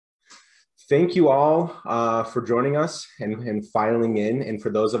Thank you all for joining us and filing in. And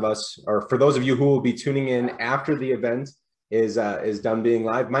for those of us, or for those of you who will be tuning in after the event is done being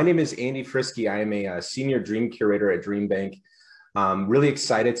live, my name is Andy Frisky. I am a senior dream curator at DreamBank. Really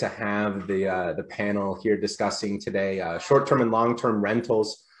excited to have the panel here discussing today short-term and long-term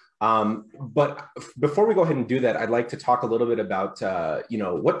rentals. But before we go ahead and do that, I'd like to talk a little bit about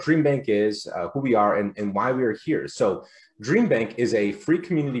what DreamBank is, who we are, and why we are here. So DreamBank is a free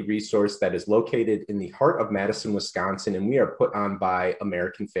community resource that is located in the heart of Madison, Wisconsin, and we are put on by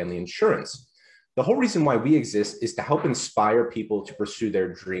American Family Insurance. The whole reason why we exist is to help inspire people to pursue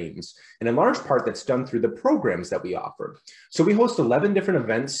their dreams. And in large part, that's done through the programs that we offer. So we host 11 different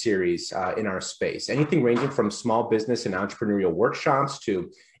event series in our space, anything ranging from small business and entrepreneurial workshops to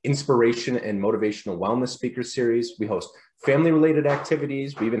inspiration and motivational wellness speaker series. We host family-related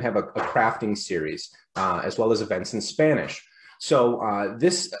activities. We even have a crafting series, as well as events in Spanish. So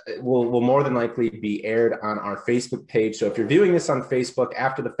this will more than likely be aired on our Facebook page. So if you're viewing this on Facebook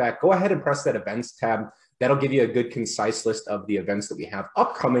after the fact, go ahead and press that events tab. That'll give you a good, concise list of the events that we have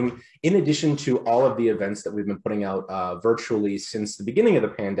upcoming, in addition to all of the events that we've been putting out virtually since the beginning of the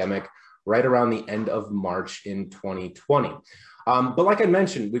pandemic, right around the end of March in 2020. But like I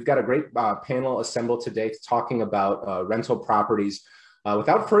mentioned, we've got a great panel assembled today talking about rental properties.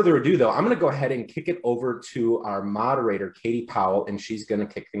 Without further ado, though, I'm going to go ahead and kick it over to our moderator, Katie Powell, and she's going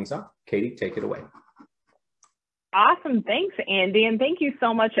to kick things up. Katie, take it away. Awesome. Thanks, Andy. And thank you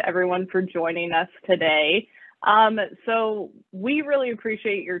so much, everyone, for joining us today. So we really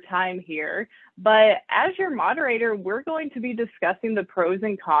appreciate your time here. But as your moderator, we're going to be discussing the pros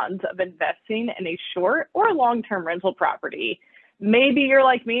and cons of investing in a short or long-term rental property. Maybe you're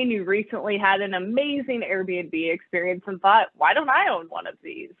like me and you recently had an amazing Airbnb experience and thought, why don't I own one of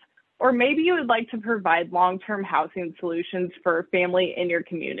these? Or maybe you would like to provide long-term housing solutions for a family in your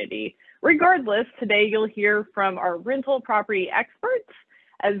community. Regardless, today you'll hear from our rental property experts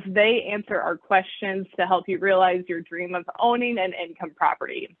as they answer our questions to help you realize your dream of owning an income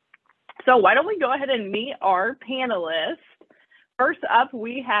property. So why don't we go ahead and meet our panelists. First up,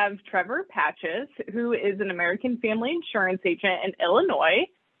 we have Trevor Patches, who is an American Family Insurance agent in Illinois.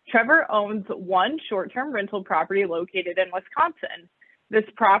 Trevor owns one short-term rental property located in Wisconsin. This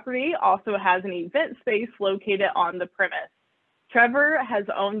property also has an event space located on the premise. Trevor has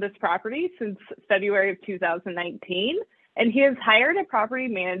owned this property since February of 2019, and he has hired a property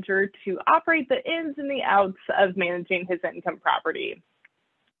manager to operate the ins and the outs of managing his income property.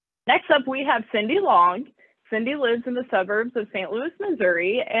 Next up, we have Cindy Long. Cindy lives in the suburbs of St. Louis,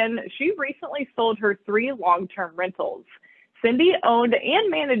 Missouri, and she recently sold her 3 long-term rentals. Cindy owned and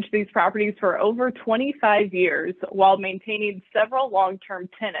managed these properties for over 25 years while maintaining several long-term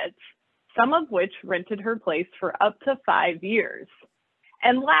tenants, some of which rented her place for up to 5 years.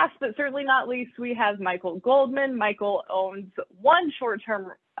 And last but certainly not least, we have Michael Goldman. Michael owns one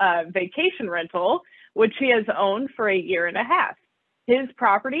short-term vacation rental, which he has owned for 1.5 years. His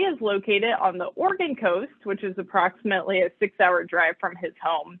property is located on the Oregon coast, which is approximately a 6-hour drive from his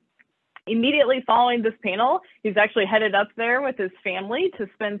home. Immediately following this panel, he's actually headed up there with his family to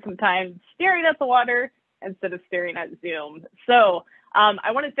spend some time staring at the water instead of staring at Zoom. So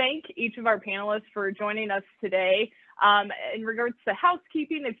I want to thank each of our panelists for joining us today. In regards to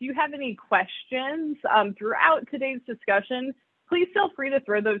housekeeping, if you have any questions throughout today's discussion, please feel free to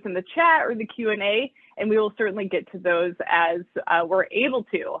throw those in the chat or the Q&A, and we will certainly get to those as we're able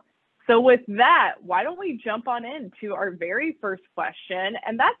to. So with that, why don't we jump on into our very first question,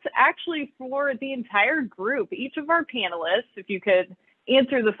 and that's actually for the entire group, each of our panelists, if you could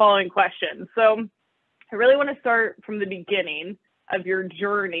answer the following questions. So I really want to start from the beginning of your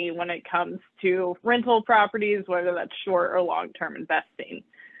journey when it comes to rental properties, whether that's short or long-term investing.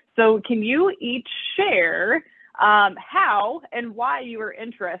 So can you each share how and why you were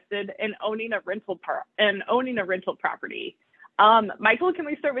interested in owning a rental property? Michael, can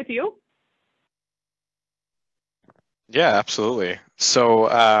we start with you? Yeah, absolutely. So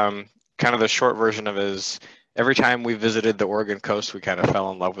kind of the short version of it is every time we visited the Oregon coast, we kind of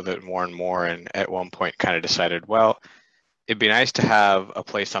fell in love with it more and more. And at one point kind of decided, well, it'd be nice to have a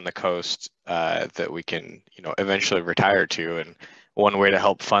place on the coast that we can, eventually retire to. And one way to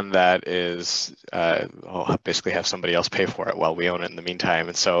help fund that is basically have somebody else pay for it while we own it in the meantime.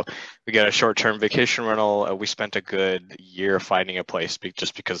 And so we got a short-term vacation rental. We spent a good year finding a place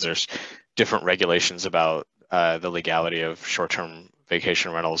just because there's different regulations about the legality of short-term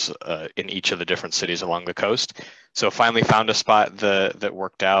vacation rentals in each of the different cities along the coast. So finally found a spot that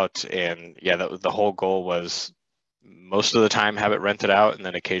worked out. And yeah, the whole goal was most of the time have it rented out and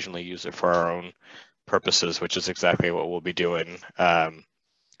then occasionally use it for our own purposes, which is exactly what we'll be doing.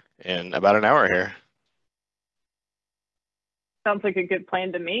 in about an hour here. Sounds like a good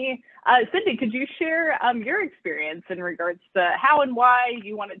plan to me. Cindy, could you share your experience in regards to how and why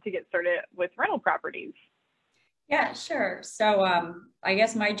you wanted to get started with rental properties? Yeah, sure. So I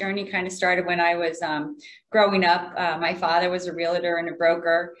guess my journey kind of started when I was growing up. My father was a realtor and a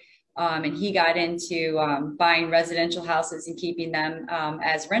broker, and he got into buying residential houses and keeping them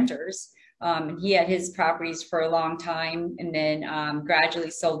as renters. And he had his properties for a long time, and then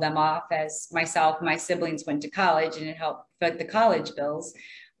gradually sold them off as myself and my siblings went to college, and it helped foot the college bills.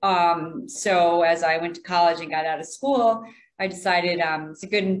 So as I went to college and got out of school, I decided it's a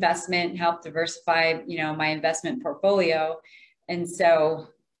good investment, help diversify, my investment portfolio. And so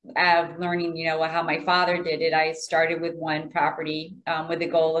learning, how my father did it, I started with one property with the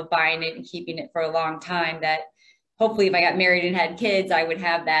goal of buying it and keeping it for a long time, that hopefully if I got married and had kids, I would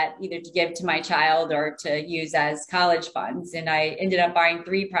have that either to give to my child or to use as college funds. And I ended up buying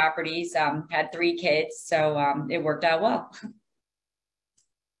 3 properties, had 3 kids. So it worked out well.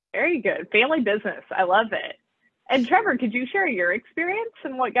 Very good. Family business. I love it. And Trevor, could you share your experience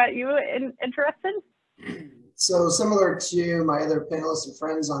and what got you interested? So similar to my other panelists and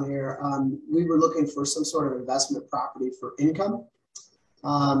friends on here, we were looking for some sort of investment property for income.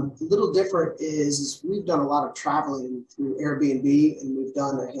 A little different is we've done a lot of traveling through Airbnb, and we've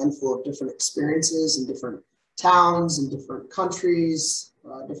done a handful of different experiences in different towns and different countries,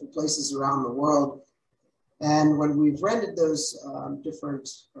 different places around the world. And when we've rented those different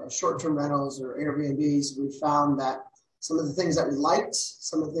short-term rentals or Airbnbs, we found that some of the things that we liked,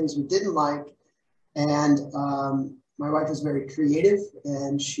 some of the things we didn't like, and my wife is very creative,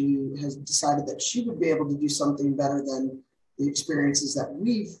 and she has decided that she would be able to do something better than the experiences that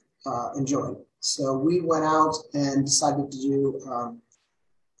we've enjoyed. So we went out and decided to do a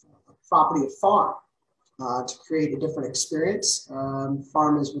property of farm to create a different experience.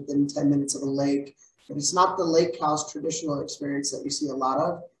 Farm is within 10 minutes of a lake. But it's not the lake house traditional experience that you see a lot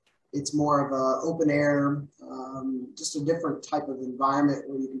of. It's more of a open air, just a different type of environment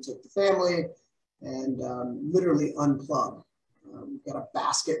where you can take the family and literally unplug. You've got a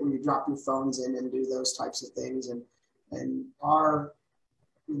basket where you drop your phones in and do those types of things. And our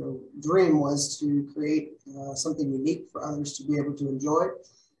dream was to create something unique for others to be able to enjoy,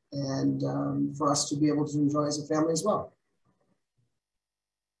 and for us to be able to enjoy as a family as well.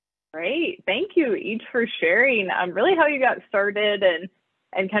 Great. Thank you each for sharing really how you got started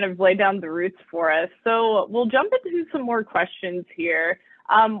and kind of lay down the roots for us. So we'll jump into some more questions here.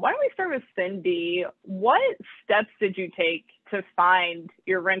 Why don't we start with Cindy? What steps did you take to find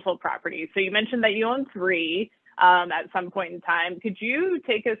your rental property? So you mentioned that you own 3 at some point in time. Could you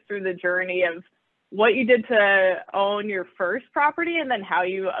take us through the journey of what you did to own your first property and then how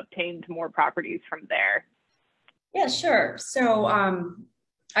you obtained more properties from there? Yeah, sure. So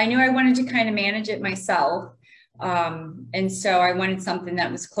I knew I wanted to kind of manage it myself. And so I wanted something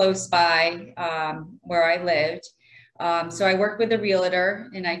that was close by where I lived. So I worked with a realtor,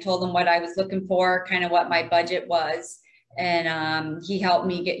 and I told him what I was looking for, kind of what my budget was. And he helped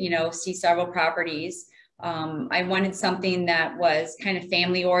me get, see several properties. I wanted something that was kind of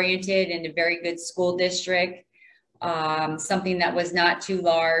family oriented in a very good school district. Something that was not too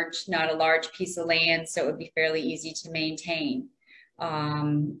large, not a large piece of land, so it would be fairly easy to maintain.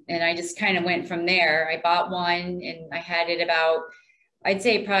 And I just kind of went from there. I bought one, and I had it about, I'd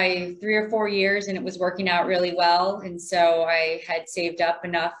say probably 3 or 4 years, and it was working out really well. And so I had saved up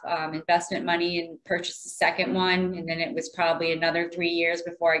enough investment money and purchased the second one. And then it was probably another 3 years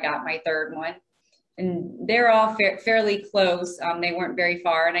before I got my third one. And they're all fairly close. They weren't very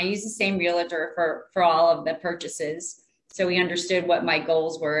far. And I used the same realtor for all of the purchases. So we understood what my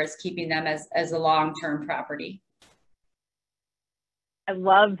goals were as keeping them as a long-term property. I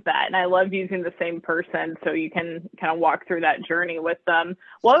love that. And I love using the same person so you can kind of walk through that journey with them.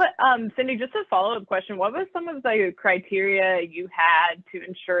 Cindy, just a follow-up question. What was some of the criteria you had to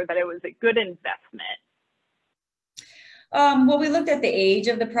ensure that it was a good investment? Well, we looked at the age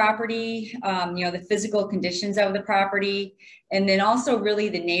of the property, the physical conditions of the property, and then also really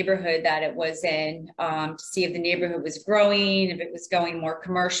the neighborhood that it was in, to see if the neighborhood was growing, if it was going more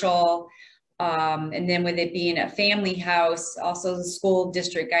commercial. And then with it being a family house, also the school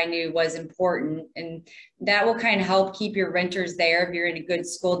district I knew was important. And that will kind of help keep your renters there if you're in a good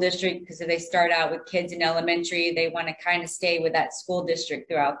school district, because if they start out with kids in elementary, they want to kind of stay with that school district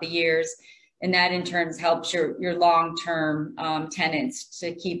throughout the years. And that in turn helps your long-term tenants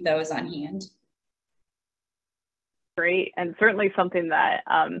to keep those on hand. Great. And certainly something that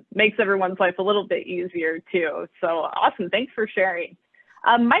makes everyone's life a little bit easier too. So awesome. Thanks for sharing.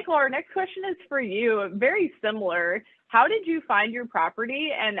 Michael, our next question is for you. Very similar. How did you find your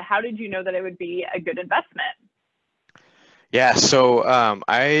property, and how did you know that it would be a good investment? Yeah, so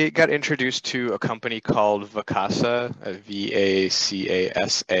I got introduced to a company called Vacasa,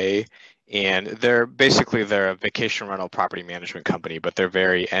 Vacasa, and they're a vacation rental property management company, but they're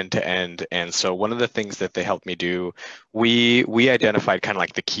very end to end. And so one of the things that they helped me do, we identified kind of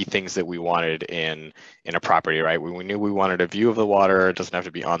like the key things that we wanted in a property, right? We knew we wanted a view of the water. It doesn't have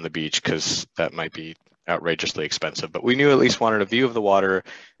to be on the beach because that might be outrageously expensive, but we knew at least wanted a view of the water,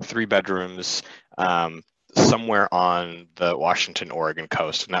 3 bedrooms. Somewhere on the Washington, Oregon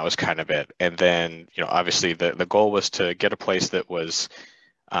coast, and that was kind of it. And then, obviously the goal was to get a place that was,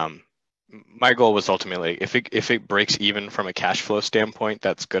 my goal was ultimately, if it breaks even from a cash flow standpoint,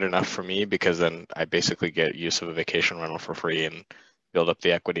 that's good enough for me, because then I basically get use of a vacation rental for free and build up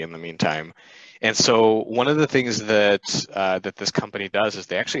the equity in the meantime. And so one of the things that that this company does is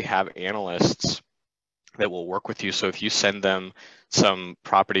they actually have analysts that will work with you. So if you send them some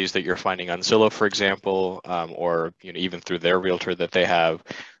properties that you're finding on Zillow, for example, or even through their realtor that they have,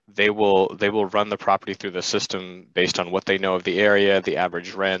 they will run the property through the system based on what they know of the area, the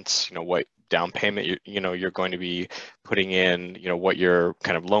average rents, what down payment you're going to be putting in, what your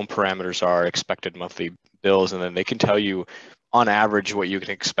kind of loan parameters are, expected monthly bills, and then they can tell you on average what you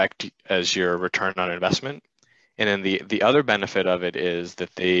can expect as your return on investment. And then the other benefit of it is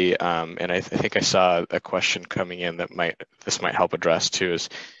that they, and I think I saw a question coming in that this might help address too, is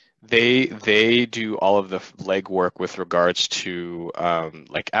they do all of the legwork with regards to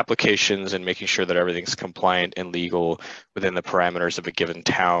like applications and making sure that everything's compliant and legal within the parameters of a given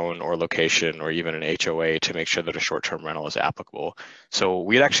town or location or even an HOA to make sure that a short-term rental is applicable. So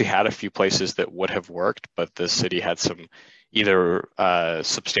we had actually had a few places that would have worked, but the city had some either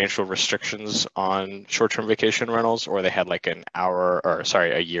substantial restrictions on short-term vacation rentals, or they had like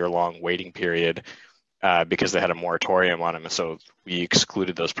a year-long waiting period because they had a moratorium on them. So we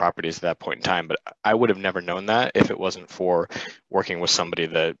excluded those properties at that point in time. But I would have never known that if it wasn't for working with somebody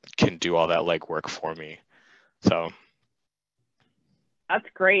that can do all that legwork for me. So. That's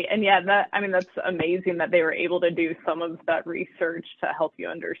great. And yeah, that's amazing that they were able to do some of that research to help you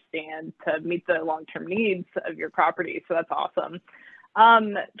understand, to meet the long-term needs of your property. So that's awesome.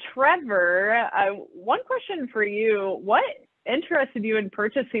 Trevor, one question for you. What interested you in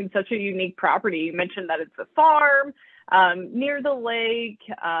purchasing such a unique property? You mentioned that it's a farm near the lake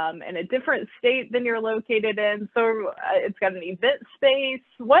in a different state than you're located in. So it's got an event space.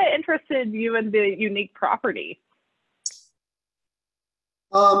 What interested you in the unique property?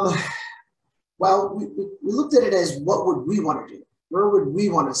 Well, we looked at it as, what would we want to do? Where would we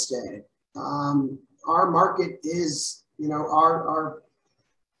want to stay? Our market is, our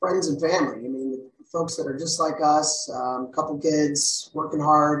friends and family. I mean, folks that are just like us, couple kids, working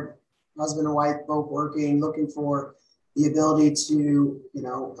hard, husband and wife both working, looking for the ability to,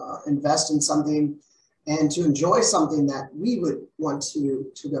 invest in something and to enjoy something that we would want to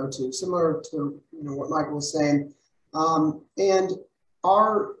go to, similar to, what Michael was saying. And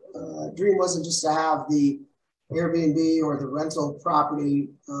our dream wasn't just to have the Airbnb or the rental property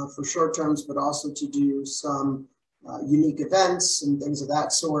for short terms, but also to do some unique events and things of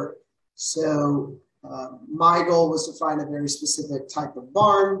that sort. So my goal was to find a very specific type of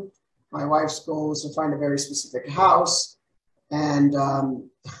barn. My wife's goal was to find a very specific house. And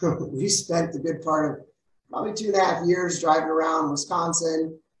we spent the good part of probably 2.5 years driving around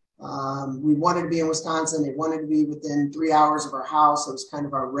Wisconsin. We wanted to be in Wisconsin. It wanted to be within 3 hours of our house. It was kind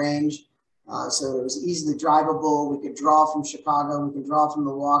of our range. So it was easily drivable. We could draw from Chicago. We could draw from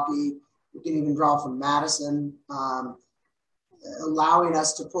Milwaukee. We can even draw from Madison, allowing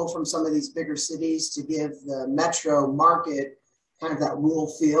us to pull from some of these bigger cities to give the metro market kind of that rural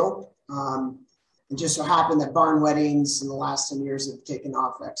feel. It just so happened that barn weddings in the last 10 years have taken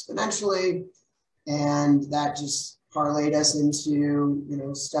off exponentially. And that just parlayed us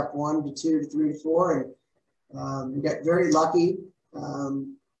into, step 1 to 2 to 3 to 4. And we got very lucky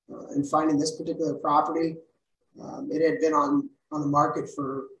in finding this particular property. It had been on the market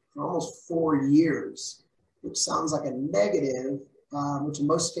for almost 4 years, which sounds like a negative, which in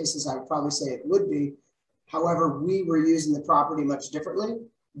most cases I would probably say it would be. However, we were using the property much differently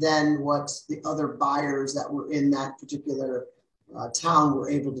than what the other buyers that were in that particular town were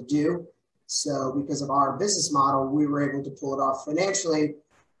able to do. So because of our business model, we were able to pull it off financially,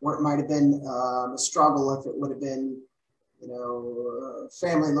 where it might have been a struggle if it would have been,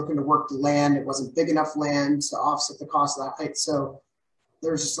 family looking to work the land. It wasn't big enough land to offset the cost of that. So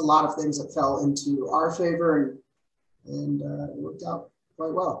there's just a lot of things that fell into our favor, and it worked out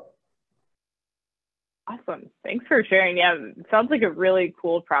quite well. Awesome. Thanks for sharing. Yeah, it sounds like a really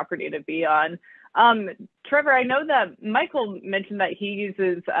cool property to be on. Trevor, I know that Michael mentioned that he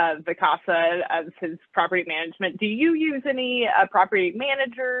uses Vacasa as his property management. Do you use any property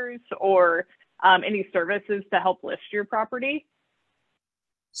managers or any services to help list your property?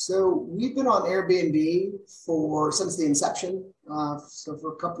 So we've been on Airbnb since the inception. So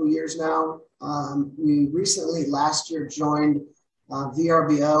for a couple of years now. We recently last year joined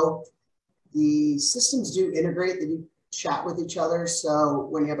VRBO. The systems do integrate, they do chat with each other. So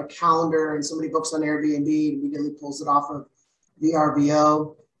when you have a calendar and somebody books on Airbnb, it immediately pulls it off of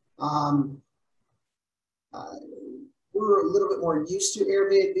VRBO. We're a little bit more used to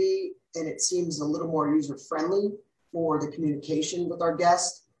Airbnb, and it seems a little more user-friendly for the communication with our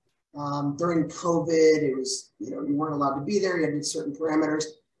guests. During COVID, it was, you weren't allowed to be there. You had to meet certain parameters.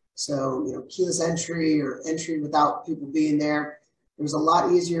 So, keyless entry or entry without people being there. It was a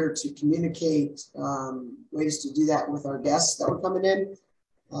lot easier to communicate ways to do that with our guests that were coming in.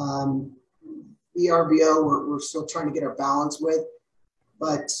 VRBO, we're still trying to get our balance with,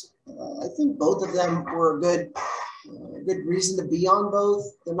 but I think both of them were a good reason to be on both.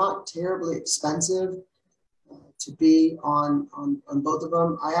 They're not terribly expensive to be on both of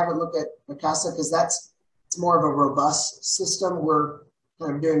them. I haven't looked at Vacasa because it's more of a robust system. We're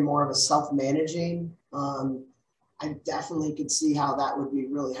kind of doing more of a self-managing. I definitely could see how that would be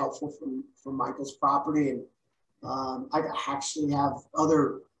really helpful for Michael's property. And I actually have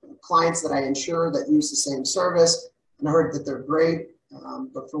other clients that I insure that use the same service, and I heard that they're great.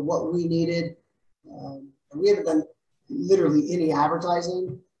 But for what we needed, and we haven't done literally any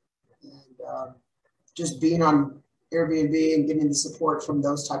advertising, and just being on Airbnb and getting the support from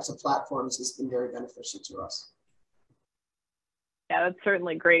those types of platforms has been very beneficial to us. Yeah, that's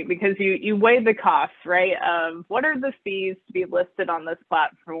certainly great because you weigh the costs, right? Of what are the fees to be listed on this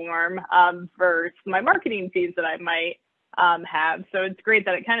platform versus my marketing fees that I might have. So it's great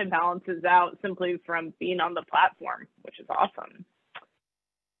that it kind of balances out simply from being on the platform, which is awesome.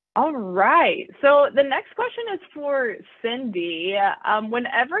 All right. So the next question is for Cindy.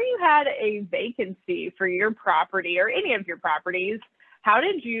 Whenever you had a vacancy for your property or any of your properties, how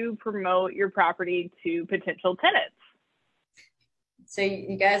did you promote your property to potential tenants? So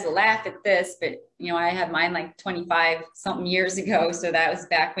you guys will laugh at this, but I had mine like 25 something years ago. So that was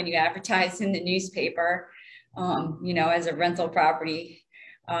back when you advertised in the newspaper, as a rental property.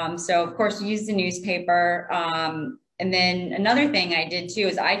 So of course you use the newspaper. And then another thing I did too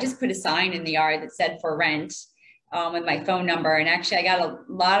is I just put a sign in the yard that said for rent with my phone number. And actually I got a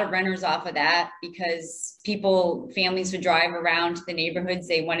lot of renters off of that because families would drive around to the neighborhoods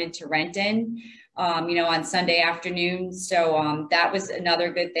they wanted to rent in. On Sunday afternoons. So that was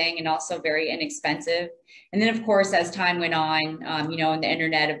another good thing and also very inexpensive. And then, of course, as time went on, and the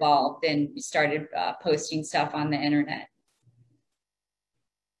internet evolved, and we started posting stuff on the internet.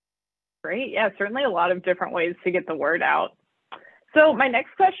 Great. Yeah, certainly a lot of different ways to get the word out. So my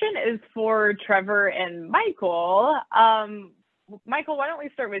next question is for Trevor and Michael. Michael, why don't we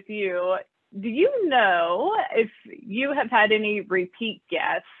start with you? Do you know if you have had any repeat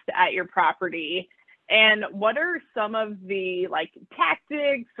guests at your property, and what are some of the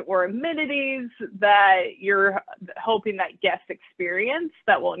tactics or amenities that you're hoping that guests experience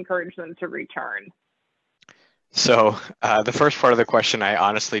that will encourage them to return? So the first part of the question, I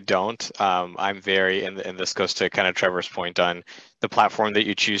honestly don't. I'm very, and this goes to kind of Trevor's point on the platform that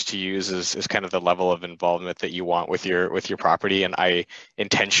you choose to use is kind of the level of involvement that you want with your property, and I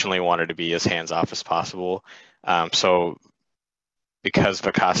intentionally wanted to be as hands off as possible. So because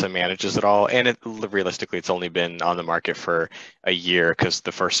Vacasa manages it all, and realistically, it's only been on the market for a year because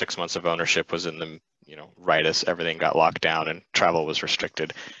the first 6 months of ownership was in the right as everything got locked down and travel was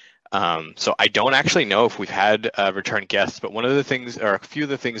restricted. So I don't actually know if we've had return guests, but one of the things, or a few of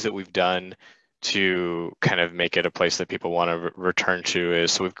the things that we've done to kind of make it a place that people want to return to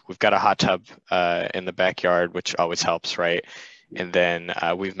is, so we've got a hot tub in the backyard, which always helps, right? And then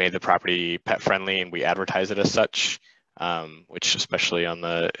we've made the property pet friendly and we advertise it as such, which especially in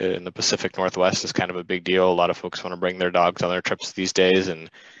the Pacific Northwest is kind of a big deal. A lot of folks want to bring their dogs on their trips these days,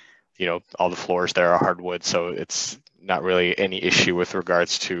 and all the floors there are hardwood, so it's not really any issue with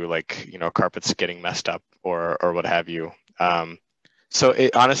regards to carpets getting messed up or what have you. So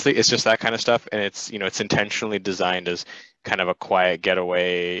honestly, it's just that kind of stuff, and it's it's intentionally designed as kind of a quiet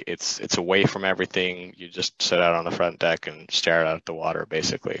getaway. It's away from everything. You just sit out on the front deck and stare out at the water,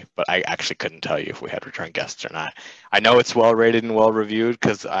 basically. But I actually couldn't tell you if we had return guests or not. I know it's well rated and well reviewed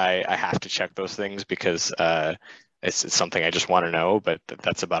because I have to check those things because it's something I just want to know. But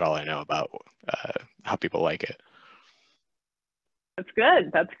that's about all I know about how people like it. That's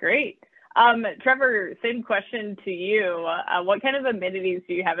good. That's great. Trevor, same question to you. What kind of amenities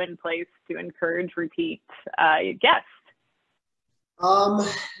do you have in place to encourage repeat guests?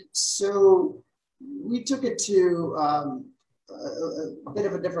 So we took it to a bit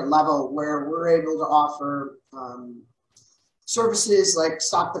of a different level where we're able to offer services like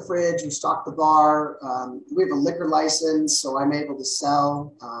stock the fridge, we stock the bar. We have a liquor license, so I'm able to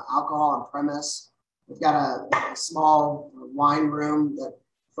sell alcohol on premise. We've got a small wine room that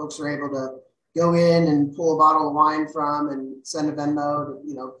folks are able to go in and pull a bottle of wine from and send a Venmo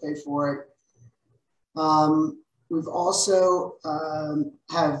to, pay for it. We've also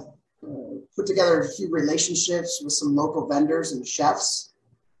have put together a few relationships with some local vendors and chefs.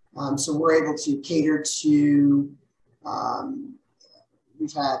 So we're able to cater to,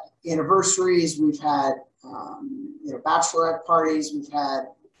 we've had anniversaries, we've had, bachelorette parties, we've had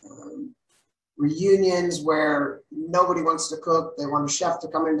reunions where nobody wants to cook. They want a chef to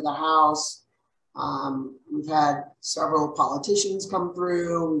come into the house. We've had several politicians come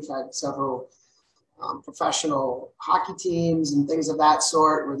through. We've had several professional hockey teams and things of that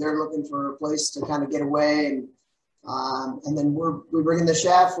sort where they're looking for a place to kind of get away. And then we bring in the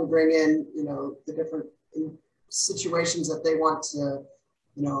chef, we bring in, the different situations that they want to,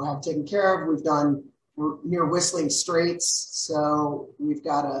 have taken care of. We're near Whistling Straits, so we've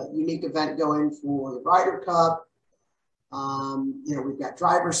got a unique event going for the Ryder Cup. We've got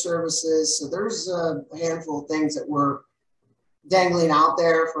driver services. So there's a handful of things that we're dangling out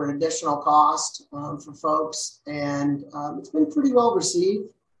there for an additional cost for folks. And it's been pretty well received.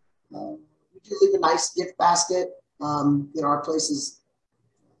 We do leave a nice gift basket. Our place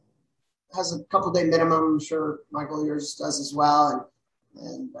has a couple-day minimum. I'm sure Michael, yours does as well.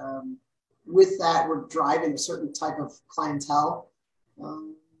 And with that, we're driving a certain type of clientele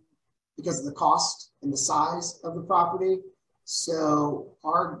because of the cost and the size of the property. So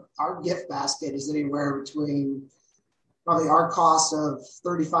our gift basket is anywhere between probably our cost of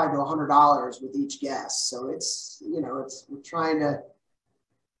 $35 to $100 with each guest. So we're trying to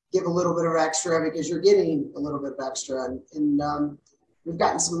give a little bit of extra because you're getting a little bit of extra. And we've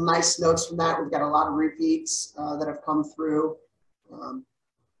gotten some nice notes from that. We've got a lot of repeats that have come through.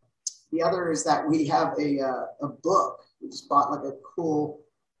 The other is that we have a book. We just bought like a cool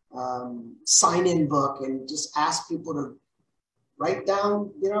sign-in book and just ask people to write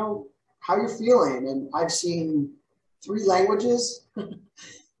down, how you're feeling. And I've seen 3 languages,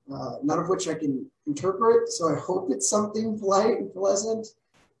 none of which I can interpret. So I hope it's something polite and pleasant.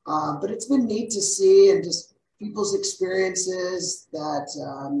 But it's been neat to see and just people's experiences that,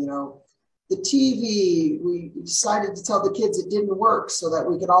 the TV, we decided to tell the kids it didn't work so that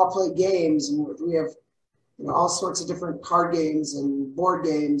we could all play games. And we have all sorts of different card games and board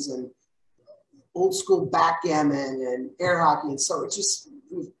games and old school backgammon and air hockey. And so it's just,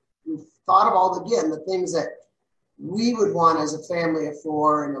 we've thought of the things that we would want as a family of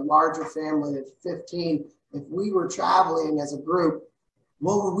 4 and a larger family of 15. If we were traveling as a group,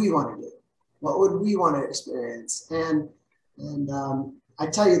 what would we want to do? What would we want to experience? And I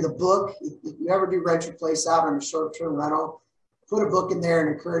tell you, the book, if you ever do rent your place out on a short-term rental, put a book in there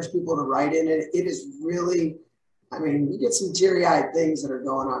and encourage people to write in it. It is really, you get some teary-eyed things that are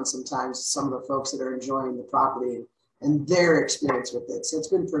going on sometimes, some of the folks that are enjoying the property and their experience with it. So it's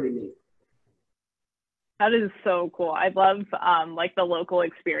been pretty neat. That is so cool. I love the local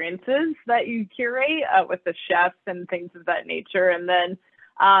experiences that you curate with the chefs and things of that nature. And then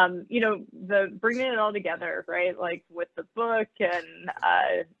the bringing it all together, right? Like with the book and,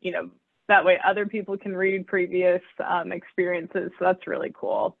 that way other people can read previous experiences. So that's really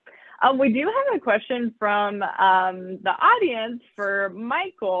cool. We do have a question from the audience for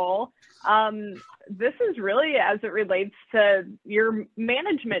Michael. This is really as it relates to your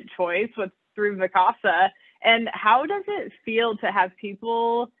management choice through Vacasa. And how does it feel to have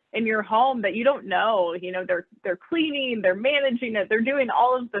people in your home that you don't know? They're cleaning, they're managing it, they're doing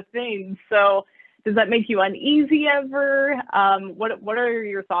all of the things. So does that make you uneasy ever? What are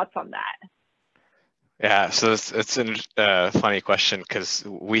your thoughts on that? Yeah, so it's a funny question because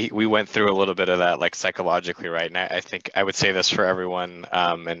we went through a little bit of that like psychologically, right? And I think I would say this for everyone,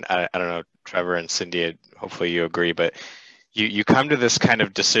 and I don't know, Trevor and Cindy, hopefully you agree, but you come to this kind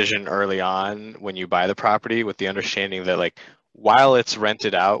of decision early on when you buy the property with the understanding that like while it's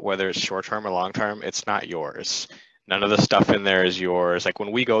rented out, whether it's short-term or long-term, it's not yours. None of the stuff in there is yours. Like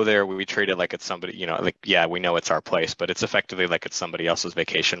when we go there, we treat it like it's somebody, we know it's our place, but it's effectively like it's somebody else's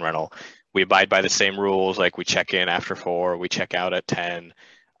vacation rental. We abide by the same rules. Like we check in after 4, we check out at 10.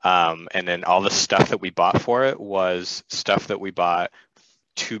 And then all the stuff that we bought for it was stuff that we bought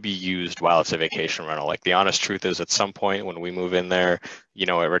to be used while it's a vacation rental. Like the honest truth is, at some point when we move in there, you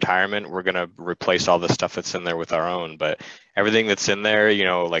know, at retirement, we're going to replace all the stuff that's in there with our own. But everything that's in there, you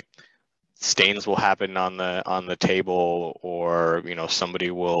know, like stains will happen on the table, or you know,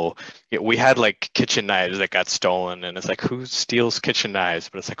 somebody will, we had like kitchen knives that got stolen, and it's like, who steals kitchen knives?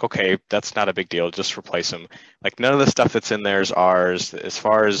 But it's like, okay, that's not a big deal, just replace them. Like none of the stuff that's in there is ours. As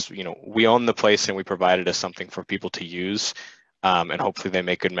far as, you know, we own the place and we provide it as something for people to use, and hopefully they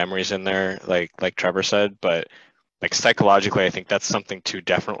make good memories in there, like Trevor said. But like psychologically, I think that's something to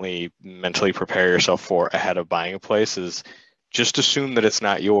definitely mentally prepare yourself for ahead of buying a place, is just assume that it's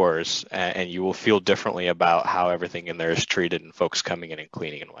not yours, and you will feel differently about how everything in there is treated and folks coming in and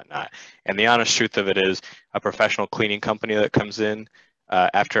cleaning and whatnot. And the honest truth of it is, a professional cleaning company that comes in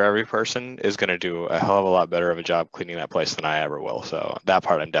after every person is going to do a hell of a lot better of a job cleaning that place than I ever will. So that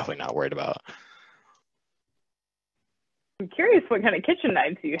part I'm definitely not worried about. I'm curious what kind of kitchen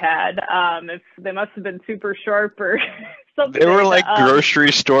knives you had. If they must have been super sharp or something. They were like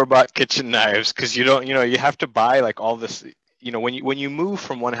grocery store bought kitchen knives, because you don't, you know, you have to buy like all this, you know, when you move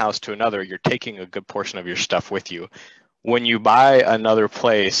from one house to another, you're taking a good portion of your stuff with you. When you buy another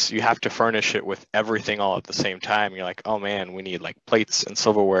place, you have to furnish it with everything all at the same time. You're like, oh man, we need like plates and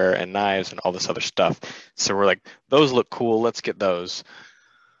silverware and knives and all this other stuff. So we're like, those look cool, let's get those.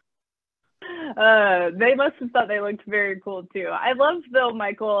 They must have thought they looked very cool too. I love, though,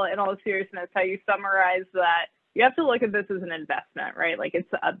 Michael, in all seriousness, how you summarize that you have to look at this as an investment, right? Like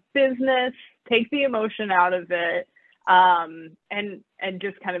it's a business, take the emotion out of it, and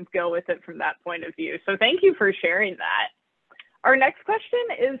just kind of go with it from that point of view. So thank you for sharing that. Our next question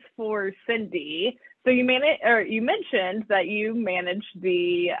is for Cindy. So you mentioned that you manage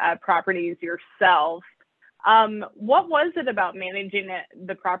the properties yourself. What was it about managing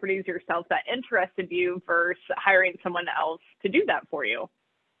the properties yourself that interested you versus hiring someone else to do that for you?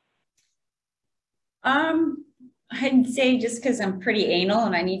 I'd say just because I'm pretty anal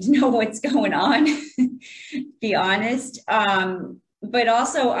and I need to know what's going on, to be honest. But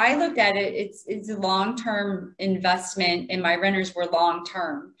also I looked at it, it's a long-term investment, and my renters were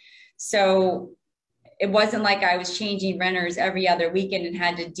long-term. So it wasn't like I was changing renters every other weekend and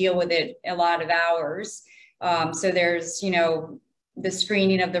had to deal with it a lot of hours. So there's, you know, the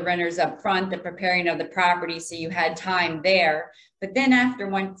screening of the renters up front, the preparing of the property, so you had time there. But then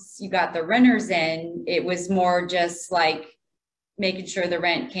once you got the renters in, it was more just like making sure the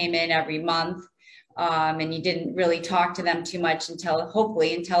rent came in every month. And you didn't really talk to them too much until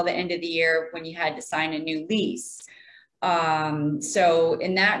the end of the year, when you had to sign a new lease. So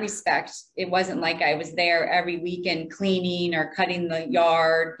in that respect, it wasn't like I was there every weekend cleaning or cutting the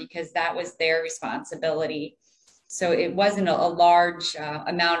yard, because that was their responsibility. So it wasn't a large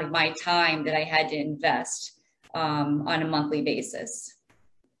amount of my time that I had to invest on a monthly basis.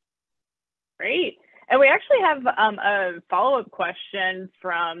 Great. And we actually have a follow-up question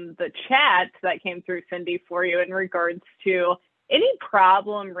from the chat that came through, Cindy, for you in regards to any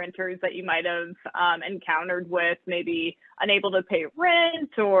problem renters that you might have encountered with maybe unable to pay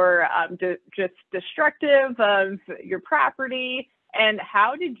rent, or just destructive of your property, and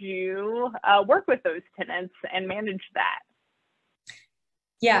how did you work with those tenants and manage that?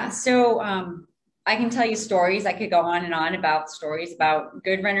 Yeah, so I can tell you stories. I could go on and on about stories about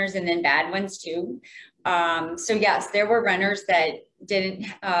good renters and then bad ones too. So yes, there were renters that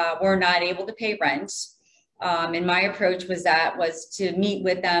were not able to pay rent. And my approach was to meet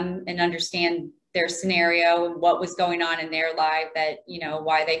with them and understand their scenario and what was going on in their life, that, you know,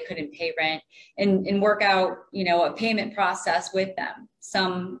 why they couldn't pay rent, and work out, you know, a payment process with them.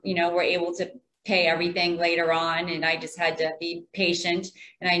 Some, you know, were able to pay everything later on, and I just had to be patient,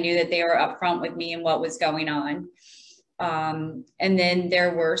 and I knew that they were upfront with me and what was going on. And then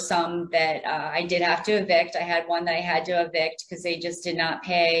there were some that I did have to evict. I had one that I had to evict because they just did not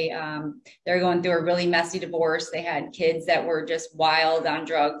pay. They're going through a really messy divorce. They had kids that were just wild on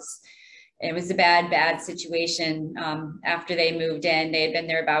drugs. It was a bad situation. After they moved in, they had been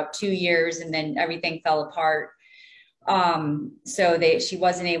there about 2 years, and then everything fell apart. So she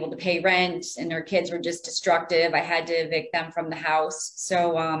wasn't able to pay rent, and her kids were just destructive. I had to evict them from the house.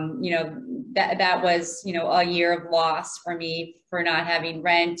 So, you know, that was, you know, a year of loss for me for not having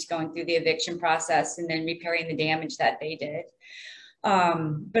rent, going through the eviction process, and then repairing the damage that they did.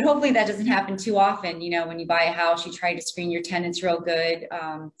 But hopefully that doesn't happen too often. You know, when you buy a house, you try to screen your tenants real good,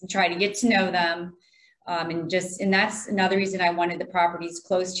 you try to get to know them. And that's another reason I wanted the properties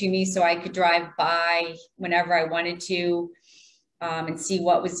close to me, so I could drive by whenever I wanted to, and see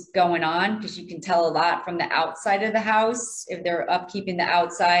what was going on, because you can tell a lot from the outside of the house, if they're upkeeping the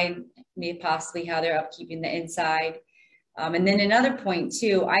outside, maybe possibly how they're upkeeping the inside. And then another point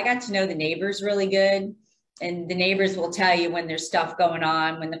too, I got to know the neighbors really good. And the neighbors will tell you when there's stuff going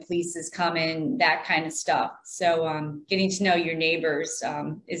on, when the police is coming, that kind of stuff. So getting to know your neighbors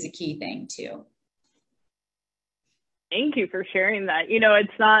is a key thing too. Thank you for sharing that. You know, it's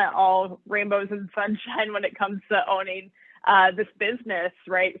not all rainbows and sunshine when it comes to owning this business,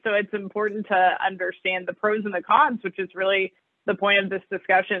 right? So it's important to understand the pros and the cons, which is really the point of this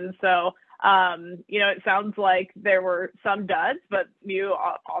discussion. So, you know, it sounds like there were some duds, but you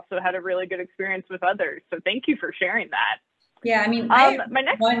also had a really good experience with others. So thank you for sharing that. Yeah, I mean, I had my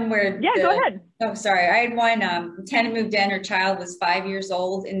next one where go ahead. Oh, sorry. I had one tenant moved in, her child was 5 years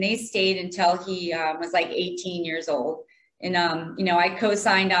old, and they stayed until he was like 18 years old. And you know, I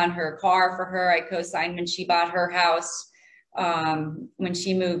co-signed on her car for her. I co-signed when she bought her house, when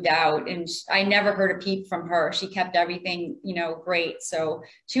she moved out, and I never heard a peep from her. She kept everything, you know, great. So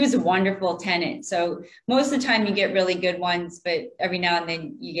she was a wonderful tenant. So most of the time you get really good ones, but every now and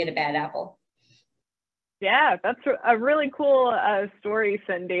then you get a bad apple. Yeah, that's a really cool story,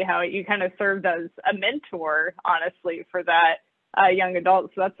 Cindy, how you kind of served as a mentor, honestly, for that young adult.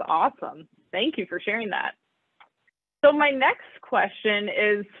 So that's awesome. Thank you for sharing that. So my next question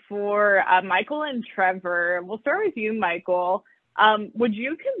is for Michael and Trevor. We'll start with you, Michael. Would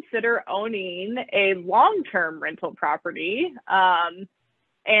you consider owning a long-term rental property,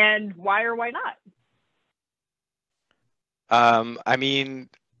 and why or why not? I mean,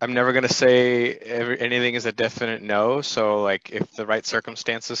 I'm never going to say anything is a definite no. So like if the right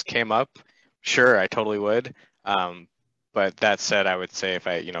circumstances came up, sure, I totally would. But that said, I would say if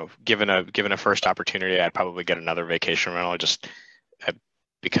I, you know, given a first opportunity, I'd probably get another vacation rental just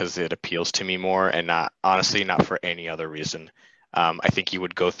because it appeals to me more, and not honestly not for any other reason. I think you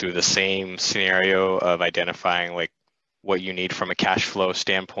would go through the same scenario of identifying like what you need from a cash flow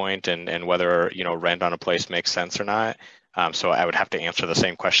standpoint and whether, you know, rent on a place makes sense or not. So I would have to answer the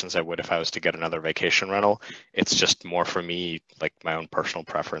same questions I would if I was to get another vacation rental. It's just more for me, like my own personal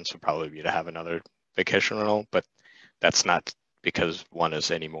preference would probably be to have another vacation rental, but that's not because one is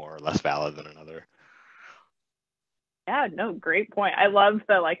any more or less valid than another. Yeah, no, great point. I love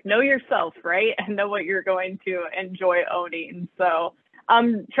the like know yourself, right? And know what you're going to enjoy owning. So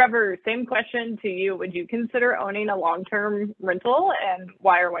Trevor, same question to you. Would you consider owning a long-term rental, and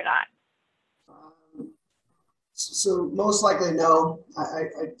why or why not? So most likely no.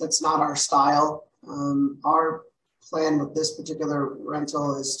 That's not our style. Our plan with this particular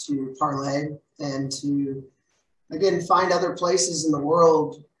rental is to parlay and to, again, find other places in the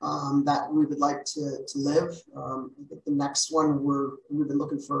world that we would like to live. The next one we've been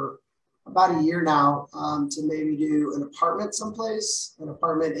looking for about a year now to maybe do an apartment someplace, an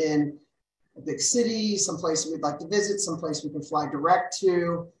apartment in a big city, someplace we'd like to visit, someplace we can fly direct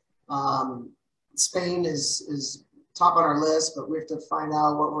to. Spain is top on our list, but we have to find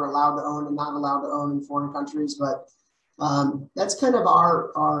out what we're allowed to own and not allowed to own in foreign countries. But that's kind of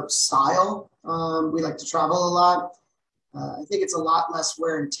our style. We like to travel a lot. I think it's a lot less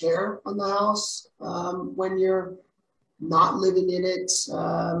wear and tear on the house when you're not living in it,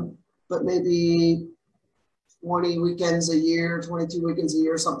 but maybe 20 weekends a year, 22 weekends a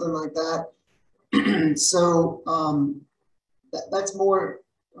year, something like that. So that's more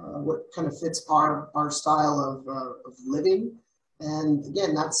what kind of fits our style of living. And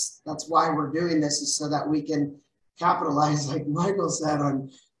again, that's why we're doing this, is so that we can capitalize, like Michael said,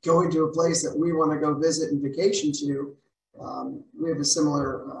 on going to a place that we want to go visit and vacation to. We have a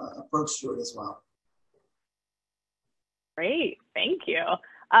similar approach to it as well. Great, thank you.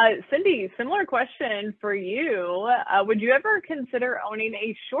 Cindy, similar question for you. Would you ever consider owning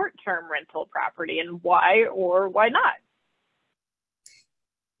a short-term rental property, and why or why not?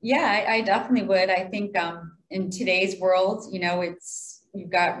 Yeah, I definitely would. I think in today's world, you know,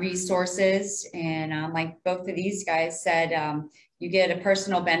 you've got resources, and like both of these guys said, you get a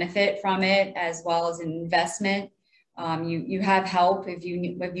personal benefit from it as well as an investment. You have help if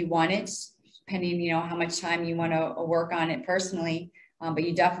you want it, depending, you know, how much time you want to work on it personally. But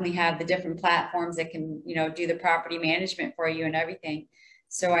you definitely have the different platforms that can, you know, do the property management for you and everything.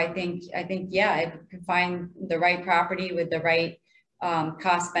 So I think, yeah, if you can find the right property with the right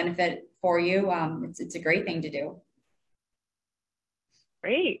cost benefit for you, it's a great thing to do.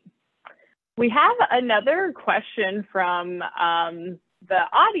 Great. We have another question from the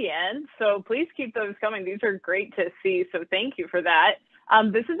audience, so please keep those coming. These are great to see, so thank you for that.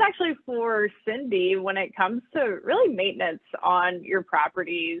 This is actually for Cindy when it comes to really maintenance on your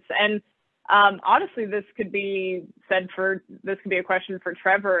properties. And honestly, this could be a question for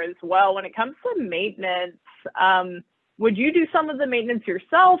Trevor as well. When it comes to maintenance, would you do some of the maintenance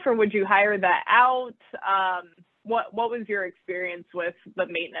yourself, or would you hire that out? what was your experience with the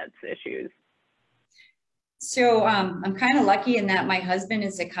maintenance issues? So I'm kind of lucky in that my husband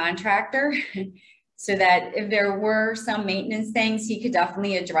is a contractor, so that if there were some maintenance things, he could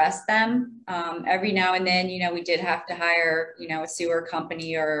definitely address them. Every now and then, we did have to hire, a sewer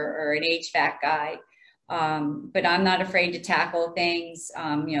company or an HVAC guy. But I'm not afraid to tackle things,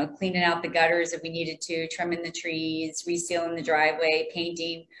 cleaning out the gutters if we needed to, trimming the trees, resealing the driveway,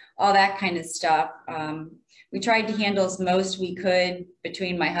 painting, all that kind of stuff. We tried to handle as most we could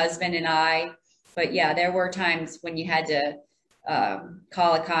between my husband and I. But yeah, there were times when you had to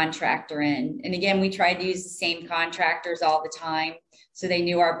call a contractor in. And again, we tried to use the same contractors all the time. So they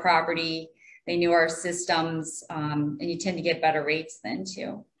knew our property, they knew our systems, and you tend to get better rates then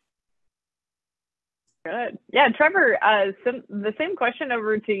too. Good. Yeah, Trevor, the same question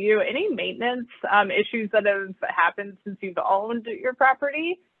over to you. Any maintenance issues that have happened since you've owned your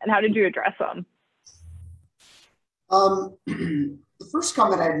property, and how did you address them? The first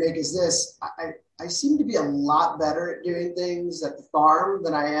comment I'd make is this. I seem to be a lot better at doing things at the farm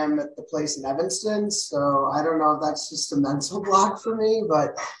than I am at the place in Evanston. So I don't know if that's just a mental block for me,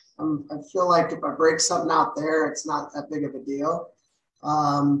 but I feel like if I break something out there, it's not that big of a deal.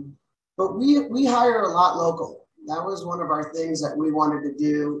 But we hire a lot local. That was one of our things that we wanted to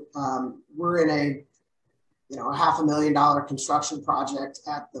do. We're in a $500,000 construction project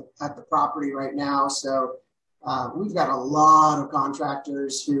at the property right now. So we've got a lot of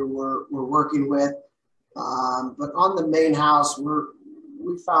contractors who we're working with. But on the main house,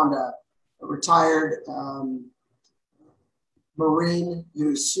 we found a retired Marine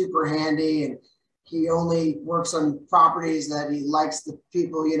who's super handy, and he only works on properties that he likes the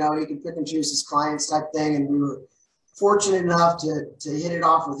people, he can pick and choose his clients type thing. And we were fortunate enough to hit it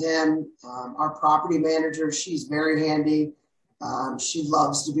off with him. Our property manager, she's very handy. She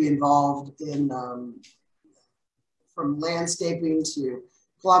loves to be involved in from landscaping to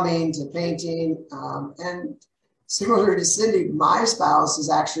plumbing to painting. And similar to Cindy, my spouse is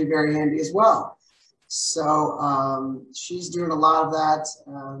actually very handy as well. So she's doing a lot of that.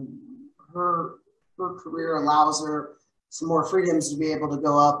 Her career allows her some more freedoms to be able to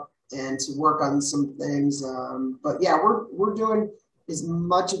go up and to work on some things. But yeah, we're doing as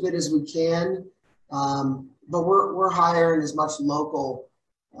much of it as we can. But we're hiring as much local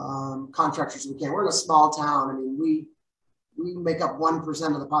contractors as we can. We're in a small town. I mean, we make up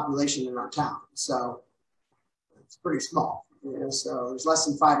 1% of the population in our town. So it's pretty small, so there's less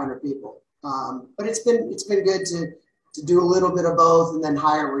than 500 people. But it's been good to do a little bit of both and then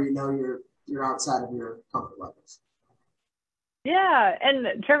hire where you're outside of your comfort levels. Yeah,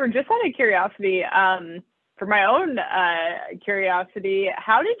 and Trevor, just out of curiosity, for my own curiosity,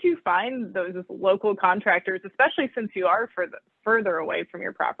 how did you find those local contractors, especially since you are further away from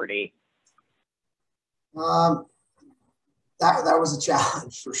your property? That was a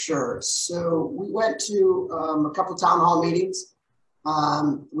challenge for sure. So we went to a couple town hall meetings.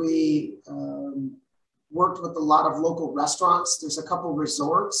 We worked with a lot of local restaurants. There's a couple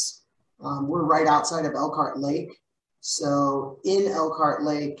resorts. We're right outside of Elkhart Lake. So in Elkhart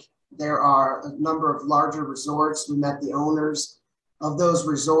Lake, there are a number of larger resorts. We met the owners of those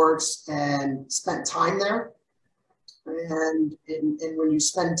resorts and spent time there. And when you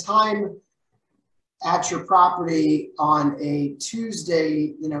spend time at your property on a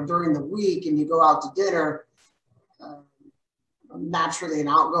Tuesday, during the week, and you go out to dinner, I'm naturally an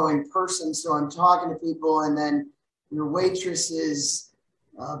outgoing person, so I'm talking to people, and then your waitress's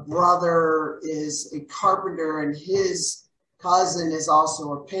brother is a carpenter, and his cousin is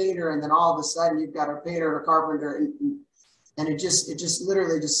also a painter, and then all of a sudden you've got a painter and a carpenter, and it just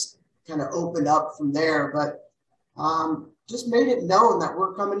literally just kind of opened up from there. But just made it known that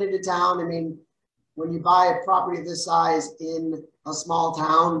we're coming into town. I mean, when you buy a property of this size in a small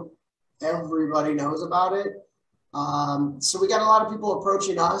town, everybody knows about it. So we got a lot of people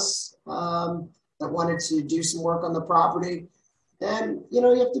approaching us that wanted to do some work on the property. And, you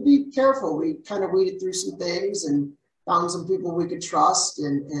have to be careful. We kind of weeded through some things and found some people we could trust.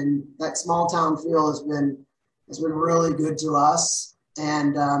 And that small town feel has been really good to us.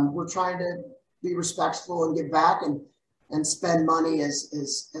 And we're trying to be respectful and give back and spend money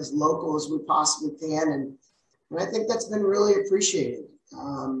as local as we possibly can. And I think that's been really appreciated.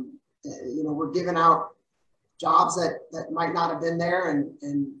 We're giving out jobs that might not have been there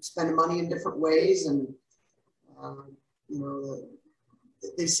and spending money in different ways. And,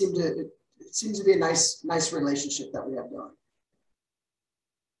 it seems to be a nice relationship that we have going.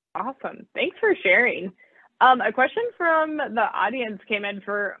 Awesome. Thanks for sharing. A question from the audience came in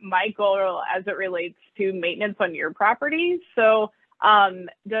for Michael as it relates to maintenance on your property. So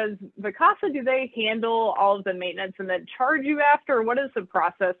Does Vacasa, do they handle all of the maintenance and then charge you after? Or what is the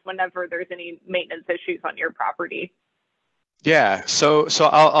process whenever there's any maintenance issues on your property? Yeah, so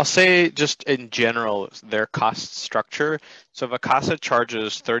I'll say just in general their cost structure. So Vacasa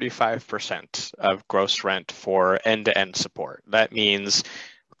charges 35% of gross rent for end-to-end support. That means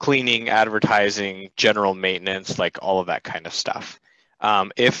cleaning, advertising, general maintenance, like all of that kind of stuff.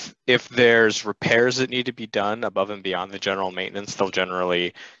 If there's repairs that need to be done above and beyond the general maintenance, they'll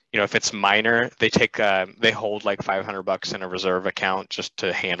generally, if it's minor, they hold like $500 in a reserve account just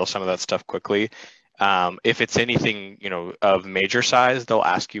to handle some of that stuff quickly. If it's anything, of major size, they'll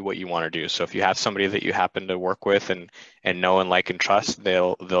ask you what you want to do. So if you have somebody that you happen to work with and know and like and trust,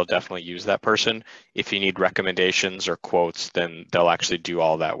 they'll definitely use that person. If you need recommendations or quotes, then they'll actually do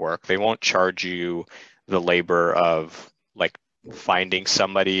all that work. They won't charge you the labor of like finding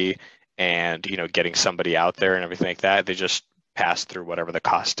somebody and, getting somebody out there and everything like that. They just pass through whatever the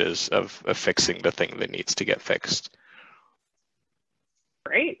cost is of fixing the thing that needs to get fixed.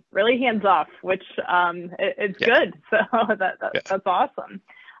 Great, really hands off, which it's good. So that's awesome.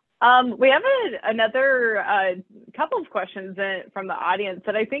 We have another couple of questions from the audience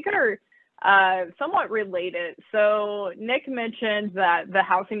that I think are somewhat related. So Nick mentioned that the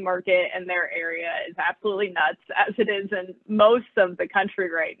housing market in their area is absolutely nuts, as it is in most of the country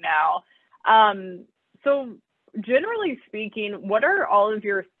right now. So generally speaking, what are all of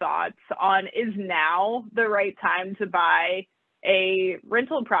your thoughts on, is now the right time to buy a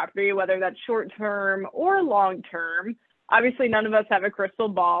rental property, whether that's short-term or long-term? Obviously, none of us have a crystal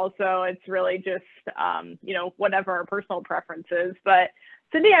ball, so it's really just, whatever our personal preference is. But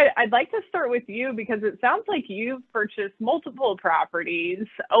Cindy, I'd like to start with you because it sounds like you've purchased multiple properties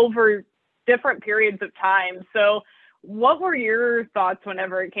over different periods of time. So what were your thoughts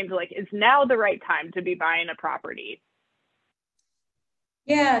whenever it came to is now the right time to be buying a property?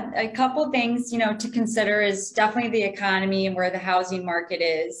 Yeah, a couple things, to consider is definitely the economy and where the housing market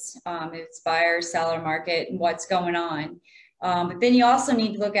is. If it's buyer, seller market, and what's going on. But then you also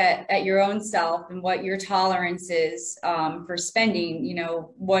need to look at your own self and what your tolerance is for spending.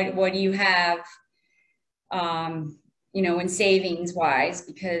 What do you have, in savings wise,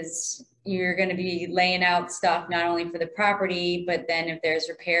 because you're going to be laying out stuff not only for the property, but then if there's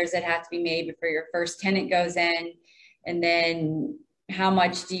repairs that have to be made before your first tenant goes in, and then how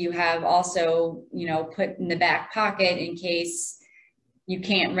much do you have also, put in the back pocket in case you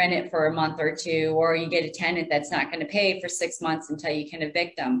can't rent it for a month or two, or you get a tenant that's not going to pay for 6 months until you can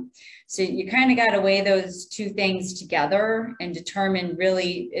evict them. So you kind of got to weigh those two things together and determine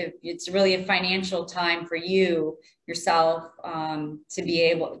really if it's really a financial time for yourself to be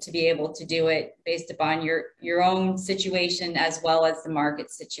able to do it based upon your own situation as well as the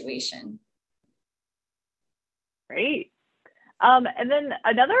market situation. Great. And then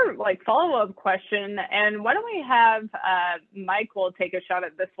another follow-up question, and why don't we have Michael take a shot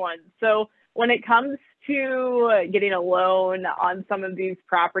at this one? So when it comes to getting a loan on some of these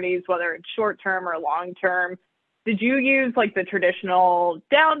properties, whether it's short-term or long-term, did you use the traditional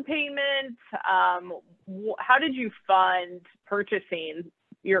down payment? How did you fund purchasing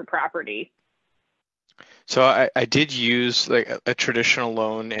your property? So I did use a traditional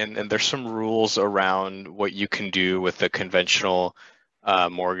loan, and there's some rules around what you can do with a conventional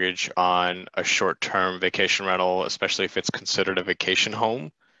mortgage on a short-term vacation rental, especially if it's considered a vacation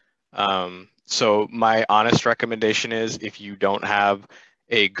home. So my honest recommendation is, if you don't have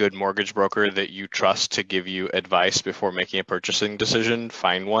a good mortgage broker that you trust to give you advice before making a purchasing decision,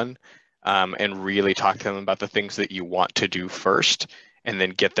 find one and really talk to them about the things that you want to do first, and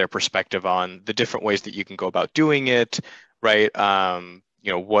then get their perspective on the different ways that you can go about doing it, right?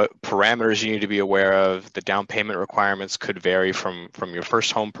 What parameters you need to be aware of. The down payment requirements could vary from your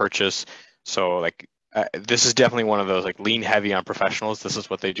first home purchase. So this is definitely one of those lean heavy on professionals. This is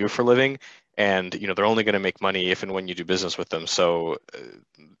what they do for a living, and they're only going to make money if and when you do business with them. So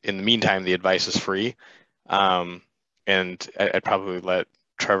in the meantime, the advice is free, and I'd probably let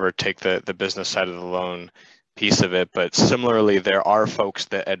Trevor take the business side of the loan piece of it. But similarly, there are folks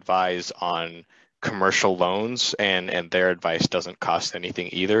that advise on commercial loans, and their advice doesn't cost anything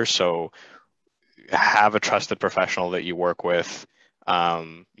either. So have a trusted professional that you work with.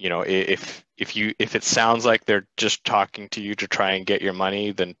 If it sounds like they're just talking to you to try and get your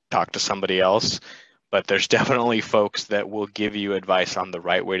money, then talk to somebody else. But there's definitely folks that will give you advice on the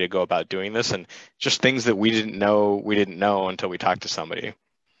right way to go about doing this, and just things that we didn't know until we talked to somebody.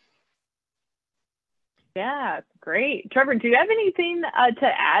 Yeah, great. Trevor, do you have anything to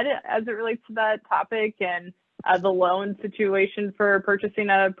add as it relates to that topic and the loan situation for purchasing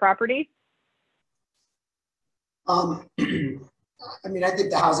a property? I mean, I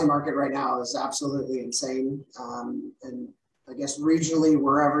think the housing market right now is absolutely insane. And I guess regionally,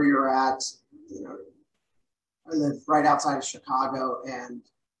 wherever you're at, you know, I live right outside of Chicago, and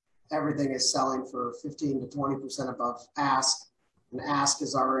everything is selling for 15 to 20% above ask. And ask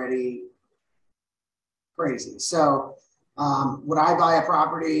is already crazy. So would I buy a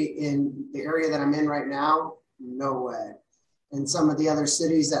property in the area that I'm in right now? No way. And some of the other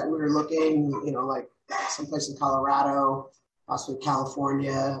cities that we were looking, you know, like someplace in Colorado, possibly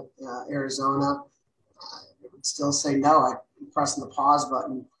California, Arizona, I would still say no. I'd press the pause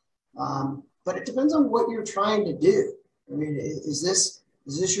button. But it depends on what you're trying to do. I mean, is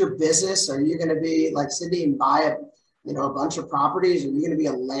this your business? Are you going to be like Cindy and buy a bunch of properties? Are you going to be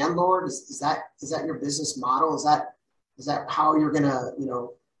a landlord? Is that your business model? Is that how you're going to, you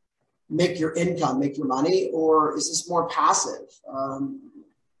know, make your income, make your money? Or is this more passive?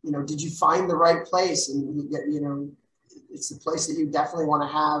 You know, did you find the right place? And you get, you know, it's the place that you definitely want to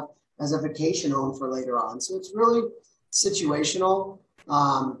have as a vacation home for later on. So it's really situational.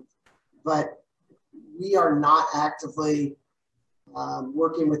 But we are not actively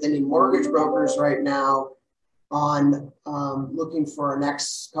working with any mortgage brokers right now on looking for our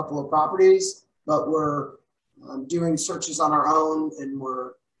next couple of properties, but we're doing searches on our own, and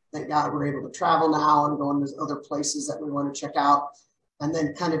thank God we're able to travel now and going to other places that we want to check out, and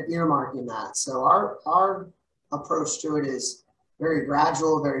then kind of earmarking that. So our approach to it is very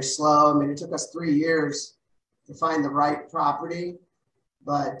gradual, very slow. I mean, it took us 3 years to find the right property,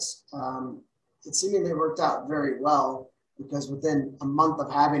 but it seemingly worked out very well, because within a month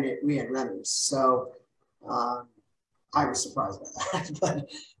of having it, we had renters. So I was surprised by that, but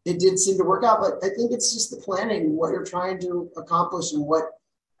it did seem to work out. But I think it's just the planning, what you're trying to accomplish, and what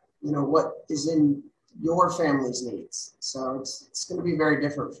is in your family's needs. So it's going to be very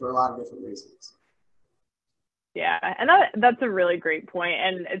different for a lot of different reasons. Yeah, and that's a really great point.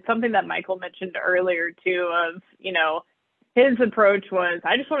 And it's something that Michael mentioned earlier too, of, you know, his approach was,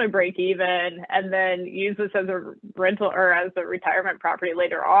 I just want to break even and then use this as a rental or as a retirement property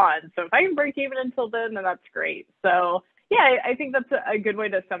later on. So if I can break even until then that's great. So yeah, I think that's a good way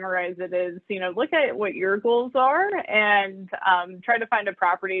to summarize it is, you know, look at what your goals are and try to find a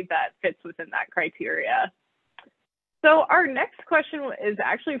property that fits within that criteria. So our next question is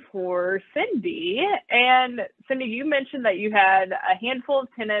actually for Cindy. And Cindy, you mentioned that you had a handful of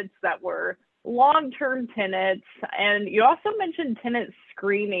tenants that were long-term tenants, and you also mentioned tenant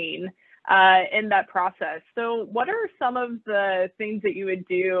screening in that process. So what are some of the things that you would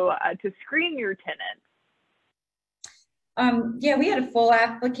do to screen your tenants? Yeah, we had a full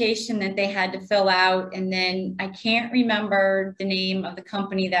application that they had to fill out, and then I can't remember the name of the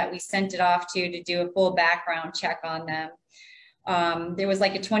company that we sent it off to do a full background check on them. There was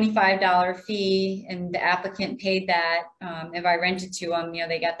like a $25 fee, and the applicant paid that. If I rented to them, you know,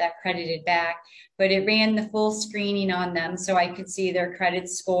 they got that credited back, but it ran the full screening on them. So I could see their credit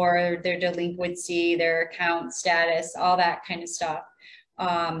score, their delinquency, their account status, all that kind of stuff.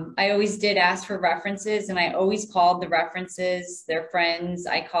 I always did ask for references, and I always called the references, their friends.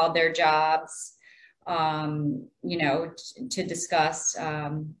 I called their jobs, you know, to discuss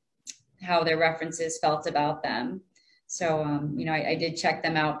how their references felt about them. So, you know, I did check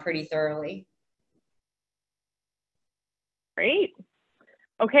them out pretty thoroughly. Great.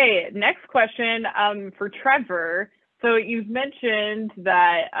 Okay, next question for Trevor. So you've mentioned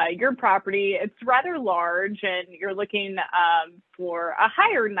that your property, it's rather large, and you're looking for a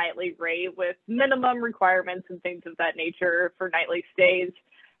higher nightly rate with minimum requirements and things of that nature for nightly stays.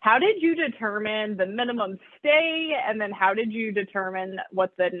 How did you determine the minimum stay, and then how did you determine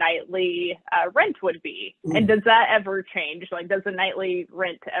what the nightly rent would be? And does that ever change? Like, does the nightly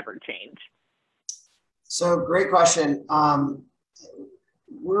rent ever change? So great question. Our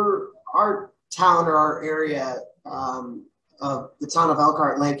town, or our area of the town of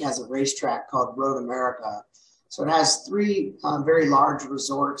Elkhart Lake, has a racetrack called Road America. So it has 3 very large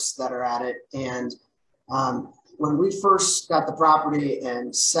resorts that are at it. And when we first got the property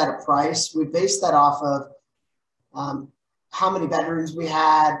and set a price, we based that off of how many bedrooms we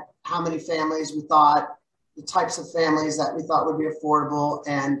had, how many families we thought, the types of families that we thought would be affordable.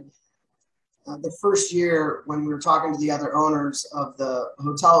 And the first year, when we were talking to the other owners of the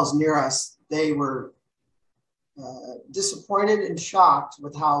hotels near us, they were disappointed and shocked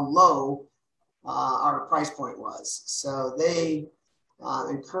with how low our price point was. So they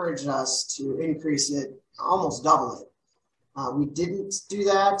encouraged us to increase it, almost double it. We didn't do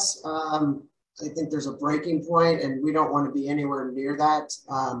that. I think there's a breaking point, and we don't want to be anywhere near that.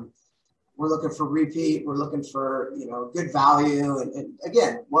 We're looking for repeat. We're looking for, you know, good value. And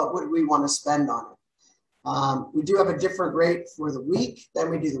again, what would we want to spend on it? We do have a different rate for the week than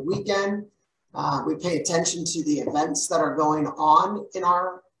we do the weekend. We pay attention to the events that are going on in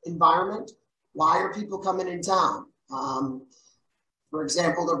our environment. Why are people coming in town? For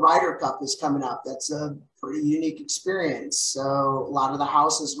example, the Ryder Cup is coming up. That's a pretty unique experience. So a lot of the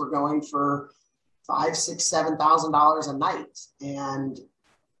houses were going for $5,000, $6,000, $7,000 a night. And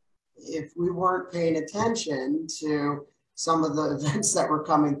if we weren't paying attention to some of the events that were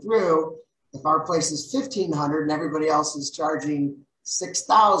coming through, if our place is $1,500 and everybody else is charging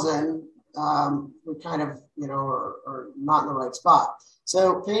 $6,000, we kind of, are not in the right spot.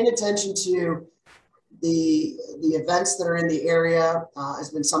 So paying attention to the events that are in the area has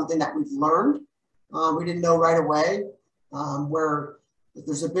been something that we've learned. We didn't know right away where if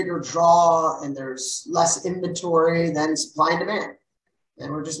there's a bigger draw and there's less inventory than supply and demand.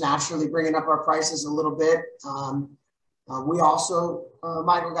 And we're just naturally bringing up our prices a little bit. We also,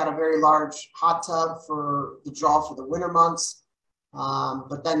 Michael got a very large hot tub for the draw for the winter months.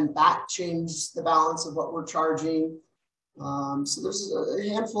 But then that changed the balance of what we're charging. So there's a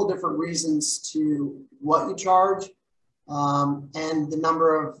handful of different reasons to what you charge and the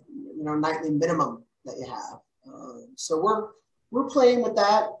number of nightly minimum that you have. So we're playing with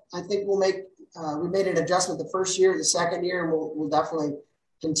that. I think we made an adjustment the first year, the second year, and we'll definitely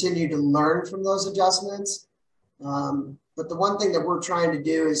continue to learn from those adjustments. But the one thing that we're trying to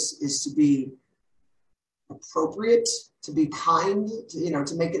do is to be appropriate, to be kind,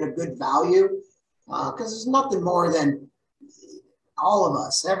 to make it a good value. Because there's nothing more than all of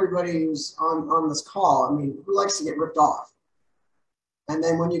us, everybody who's on this call, I mean, who likes to get ripped off? And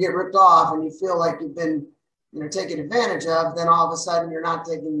then when you get ripped off and you feel like you've been, taken advantage of, then all of a sudden you're not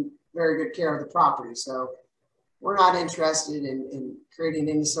taking very good care of the property. So we're not interested in creating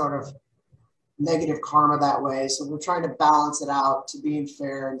any sort of negative karma that way. So we're trying to balance it out to being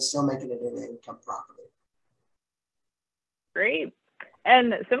fair and still making it an income property. Great.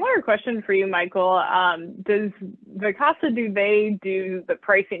 And similar question for you, Michael. Does Vacasa, do they do the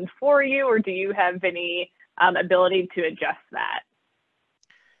pricing for you, or do you have any ability to adjust that?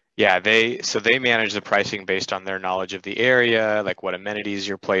 Yeah, they manage the pricing based on their knowledge of the area, like what amenities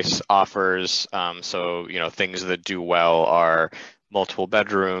your place offers. So things that do well are multiple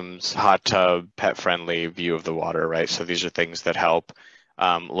bedrooms, hot tub, pet friendly, view of the water, right? So these are things that help.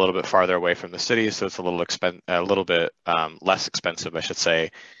 A little bit farther away from the city, so it's a little bit less expensive, I should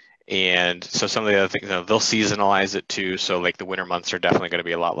say. And so some of the other things, they'll seasonalize it too. So like the winter months are definitely going to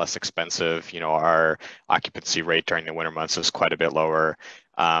be a lot less expensive. Our occupancy rate during the winter months is quite a bit lower.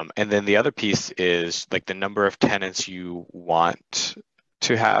 And then the other piece is like the number of tenants you want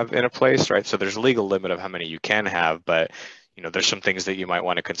to have in a place, right? So there's a legal limit of how many you can have, but there's some things that you might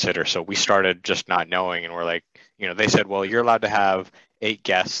want to consider. So we started just not knowing, and we're like, they said, well, you're allowed to have 8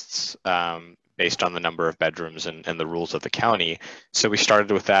 guests based on the number of bedrooms and the rules of the county. So we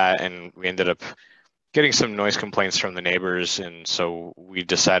started with that, and we ended up getting some noise complaints from the neighbors. And so we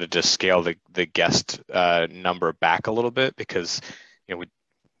decided to scale the guest number back a little bit because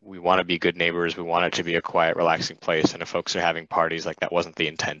we want to be good neighbors. We want it to be a quiet, relaxing place. And if folks are having parties, like that wasn't the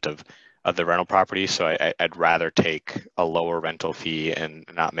intent of the rental property. So I'd rather take a lower rental fee and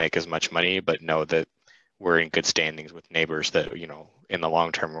not make as much money, but know that we're in good standings with neighbors that, in the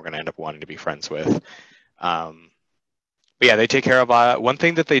long term, we're going to end up wanting to be friends with. But yeah, they take care of one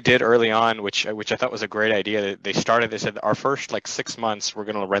thing that they did early on, which I thought was a great idea. They said our first 6 months, we're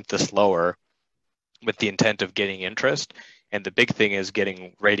going to rent this lower with the intent of getting interest. And the big thing is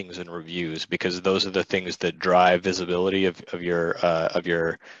getting ratings and reviews, because those are the things that drive visibility of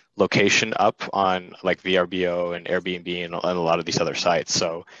your location up on like VRBO and Airbnb and a lot of these other sites.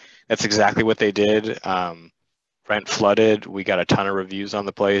 So that's exactly what they did. Rent flooded. We got a ton of reviews on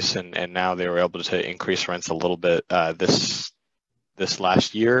the place, and now they were able to increase rents a little bit this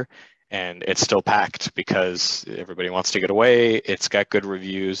last year. And it's still packed because everybody wants to get away. It's got good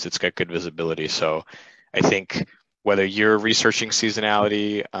reviews. It's got good visibility. So I think whether you're researching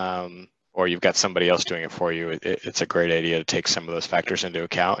seasonality or you've got somebody else doing it for you, it's a great idea to take some of those factors into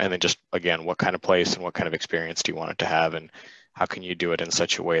account. And then just, again, what kind of place and what kind of experience do you want it to have, and how can you do it in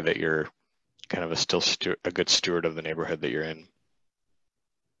such a way that you're kind of a good steward of the neighborhood that you're in.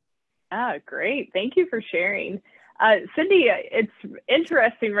 Great. Thank you for sharing. Cindy, it's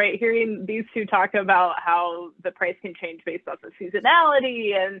interesting, right, hearing these two talk about how the price can change based off of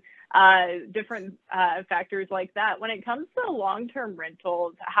seasonality and different factors like that. When it comes to long-term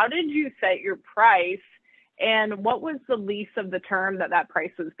rentals, how did you set your price, and what was the lease of the term that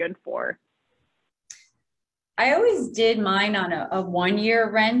price was good for? I always did mine on a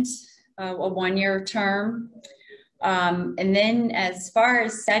 1-year rent, a 1-year term. And then as far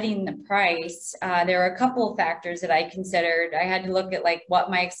as setting the price, there are a couple of factors that I considered. I had to look at like what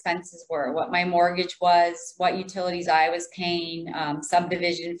my expenses were, what my mortgage was, what utilities I was paying,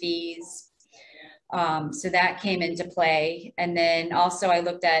 subdivision fees. So that came into play. And then also I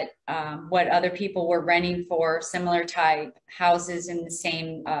looked at what other people were renting for similar type houses in the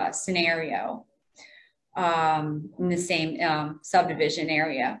same scenario, in the same subdivision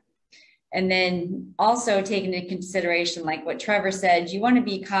area. And then also taking into consideration, like what Trevor said, you want to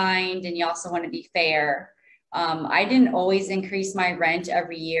be kind and you also want to be fair. I didn't always increase my rent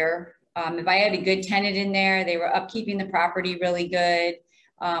every year. If I had a good tenant in there, they were upkeeping the property really good.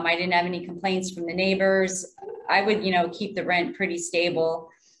 I didn't have any complaints from the neighbors. I would, keep the rent pretty stable.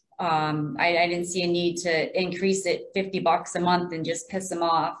 I didn't see a need to increase it $50 a month and just piss them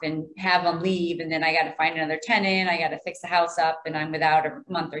off and have them leave. And then I got to find another tenant. I got to fix the house up and I'm without a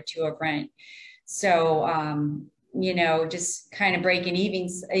month or two of rent. So, just kind of breaking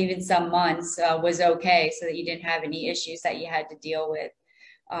even some months was okay so that you didn't have any issues that you had to deal with.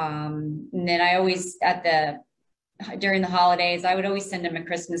 And then I always, during the holidays, I would always send them a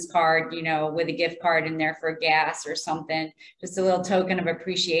Christmas card, with a gift card in there for gas or something, just a little token of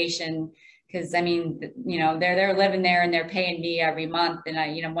appreciation. Because I mean, they're living there and they're paying me every month, and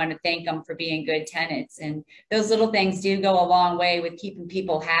I, want to thank them for being good tenants. And those little things do go a long way with keeping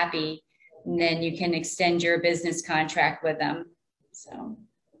people happy. And then you can extend your business contract with them. So,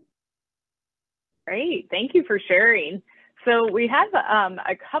 great, thank you for sharing. So we have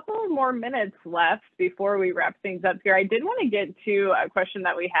a couple more minutes left before we wrap things up here. I did want to get to a question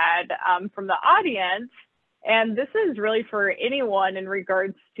that we had from the audience, and this is really for anyone in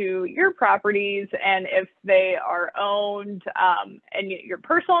regards to your properties and if they are owned in your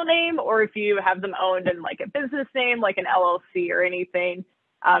personal name or if you have them owned in like a business name, like an LLC or anything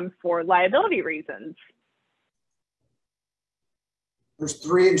for liability reasons. There's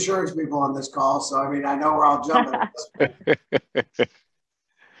 3 insurance people on this call, so I mean, I know we're all jumping at this point.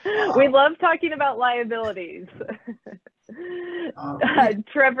 We love talking about liabilities.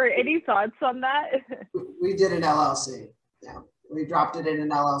 Trevor, any thoughts on that? We did an LLC. Yeah, we dropped it in an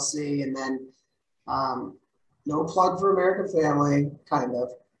LLC, and then no plug for American Family, kind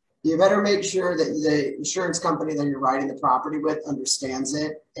of. You better make sure that the insurance company that you're writing the property with understands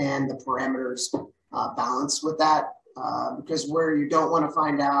it and the parameters balance with that. Because where you don't want to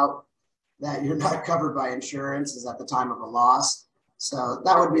find out that you're not covered by insurance is at the time of a loss. So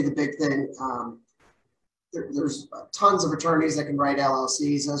that would be the big thing. There's tons of attorneys that can write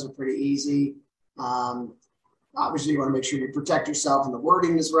LLCs. Those are pretty easy. Obviously, you want to make sure you protect yourself and the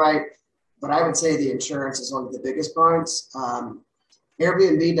wording is right. But I would say the insurance is one of the biggest points.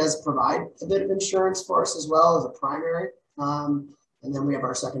 Airbnb does provide a bit of insurance for us as well as a primary. And then we have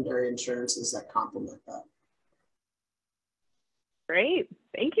our secondary insurances that complement that. Great.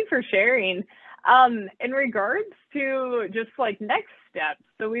 Thank you for sharing. In regards to just like next steps,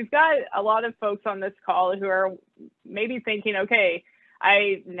 so we've got a lot of folks on this call who are maybe thinking, okay,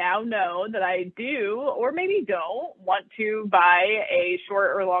 I now know that I do or maybe don't want to buy a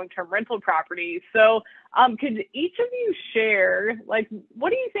short or long-term rental property. So could each of you share, like,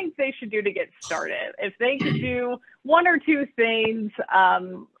 what do you think they should do to get started? If they could do 1 or 2 things,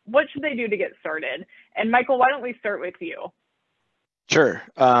 what should they do to get started? And Michael, why don't we start with you? Sure.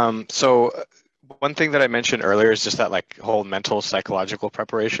 So one thing that I mentioned earlier is just that like whole mental psychological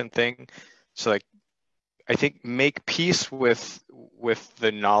preparation thing. So like, I think make peace with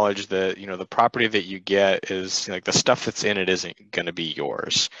the knowledge that, the property that you get is like the stuff that's in it isn't going to be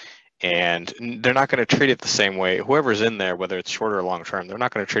yours. And they're not going to treat it the same way. Whoever's in there, whether it's short or long term, they're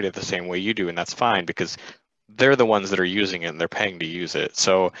not going to treat it the same way you do. And that's fine because they're the ones that are using it and they're paying to use it.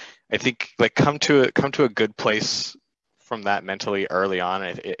 So I think like come to a good place from that mentally early on.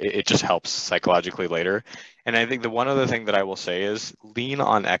 It just helps psychologically later. And I think the one other thing that I will say is lean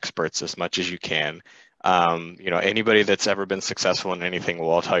on experts as much as you can. Anybody that's ever been successful in anything will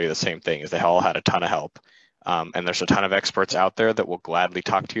all tell you the same thing, is they all had a ton of help. And there's a ton of experts out there that will gladly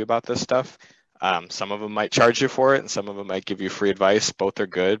talk to you about this stuff. Some of them might charge you for it and some of them might give you free advice. Both are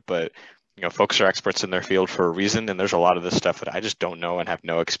good, but folks are experts in their field for a reason. And there's a lot of this stuff that I just don't know and have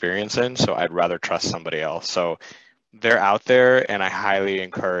no experience in. So I'd rather trust somebody else. So they're out there, and I highly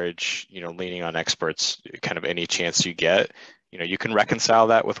encourage, leaning on experts kind of any chance you get. You can reconcile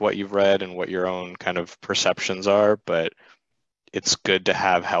that with what you've read and what your own kind of perceptions are, but it's good to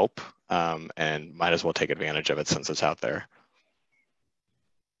have help, and might as well take advantage of it since it's out there.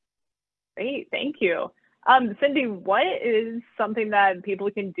 Great, thank you. Cindy, what is something that people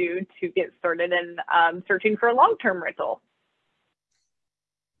can do to get started in searching for a long-term rental?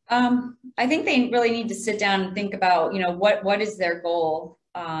 I think they really need to sit down and think about, what is their goal?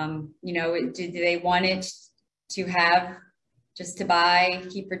 Do they want it to have just to buy,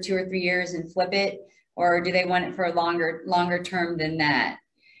 keep for 2 or 3 years and flip it? Or do they want it for a longer term than that?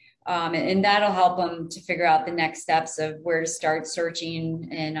 And that'll help them to figure out the next steps of where to start searching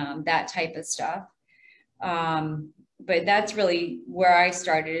and that type of stuff. But that's really where I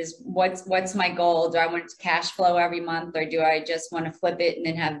started, is what's my goal? Do I want it to cash flow every month, or do I just want to flip it and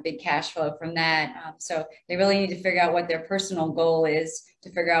then have a big cash flow from that? So they really need to figure out what their personal goal is, to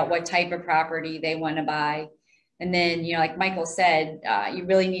figure out what type of property they want to buy. And then, like Michael said, you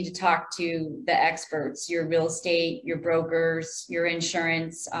really need to talk to the experts, your real estate, your brokers, your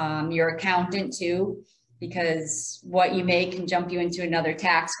insurance, your accountant too, because what you make can jump you into another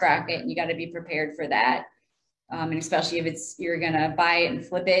tax bracket, and you got to be prepared for that. And especially if you're going to buy it and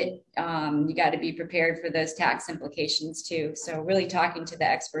flip it, you got to be prepared for those tax implications too. So really talking to the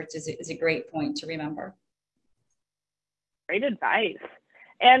experts is a great point to remember. Great advice.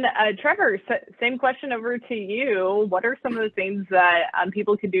 And Trevor, same question over to you. What are some of the things that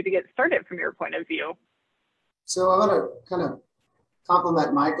people could do to get started from your point of view? So I want to kind of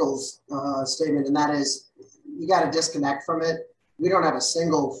complement Michael's statement, and that is, you got to disconnect from it. We don't have a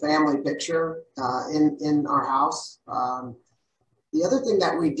single family picture in our house. The other thing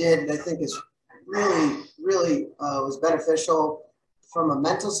that we did that I think is really was beneficial from a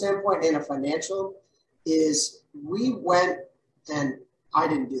mental standpoint and a financial is we went, and I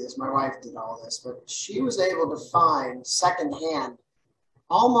didn't do this, my wife did all this, but she was able to find secondhand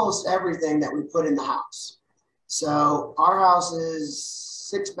almost everything that we put in the house. So our house is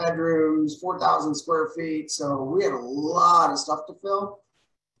 6 bedrooms, 4,000 square feet. So we had a lot of stuff to fill.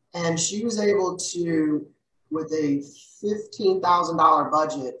 And she was able to, with a $15,000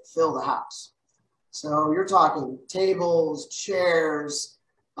 budget, fill the house. So you're talking tables, chairs,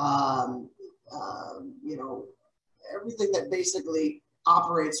 everything that basically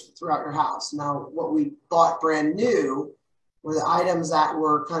operates throughout your house. Now, what we bought brand new were the items that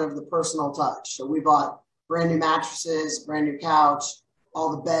were kind of the personal touch. So we bought brand new mattresses, brand new couch,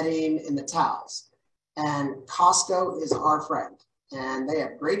 all the bedding and the towels. And Costco is our friend. And they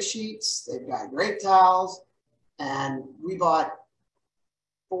have great sheets. They've got great towels. And we bought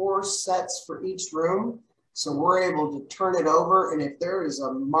 4 sets for each room. So we're able to turn it over. And if there is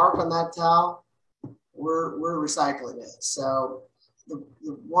a mark on that towel, we're recycling it. So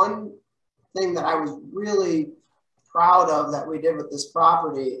the one thing that I was really proud of that we did with this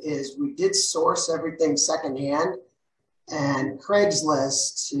property is we did source everything secondhand, and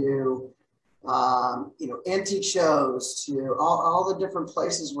Craigslist to antique shows to all the different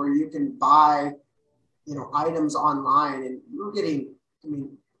places where you can buy items online. And we're getting,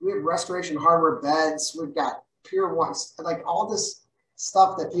 we have Restoration Hardware beds, we've got Pure Ones, like all this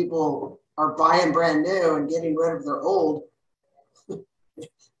stuff that people are buying brand new and getting rid of their old.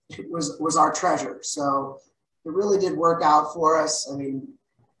 It was our treasure. So it really did work out for us.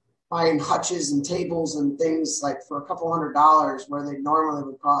 Buying hutches and tables and things like for a couple $100 where they normally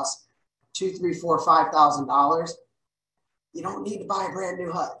would cost $2,000, $3,000, $4,000, $5,000. You don't need to buy a brand new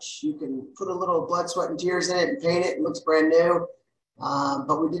hutch. You can put a little blood, sweat, and tears in it and paint it. It looks brand new.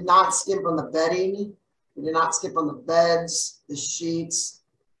 But we did not skimp on the bedding. We did not skip on the beds, the sheets,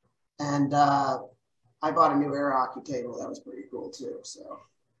 and I bought a new air hockey table. That was pretty cool too. So,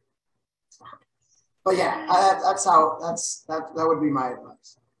 but yeah, that would be my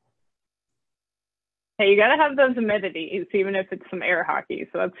advice. Hey, you got to have those amenities, even if it's some air hockey.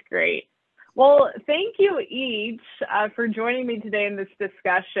 So that's great. Well, thank you each for joining me today in this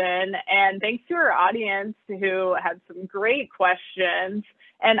discussion. And thanks to our audience who had some great questions.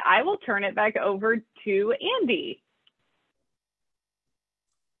 And I will turn it back over to Andy.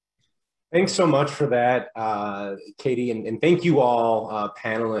 Thanks so much for that, Katie, and thank you all,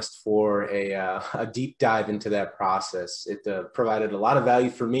 panelists, for a deep dive into that process. It provided a lot of value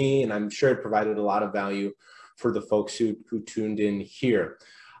for me, and I'm sure it provided a lot of value for the folks who tuned in here.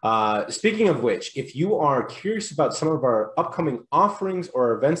 Speaking of which, if you are curious about some of our upcoming offerings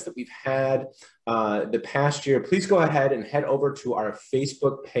or events that we've had the past year, please go ahead and head over to our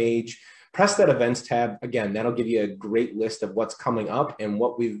Facebook page. Press that events tab. Again, that'll give you a great list of what's coming up and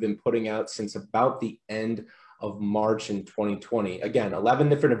what we've been putting out since about the end of March in 2020. Again, 11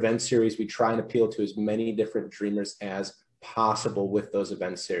 different event series. We try and appeal to as many different dreamers as possible with those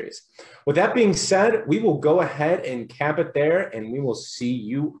event series. With that being said, we will go ahead and cap it there, and we will see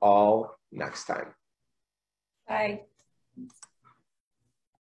you all next time. Bye.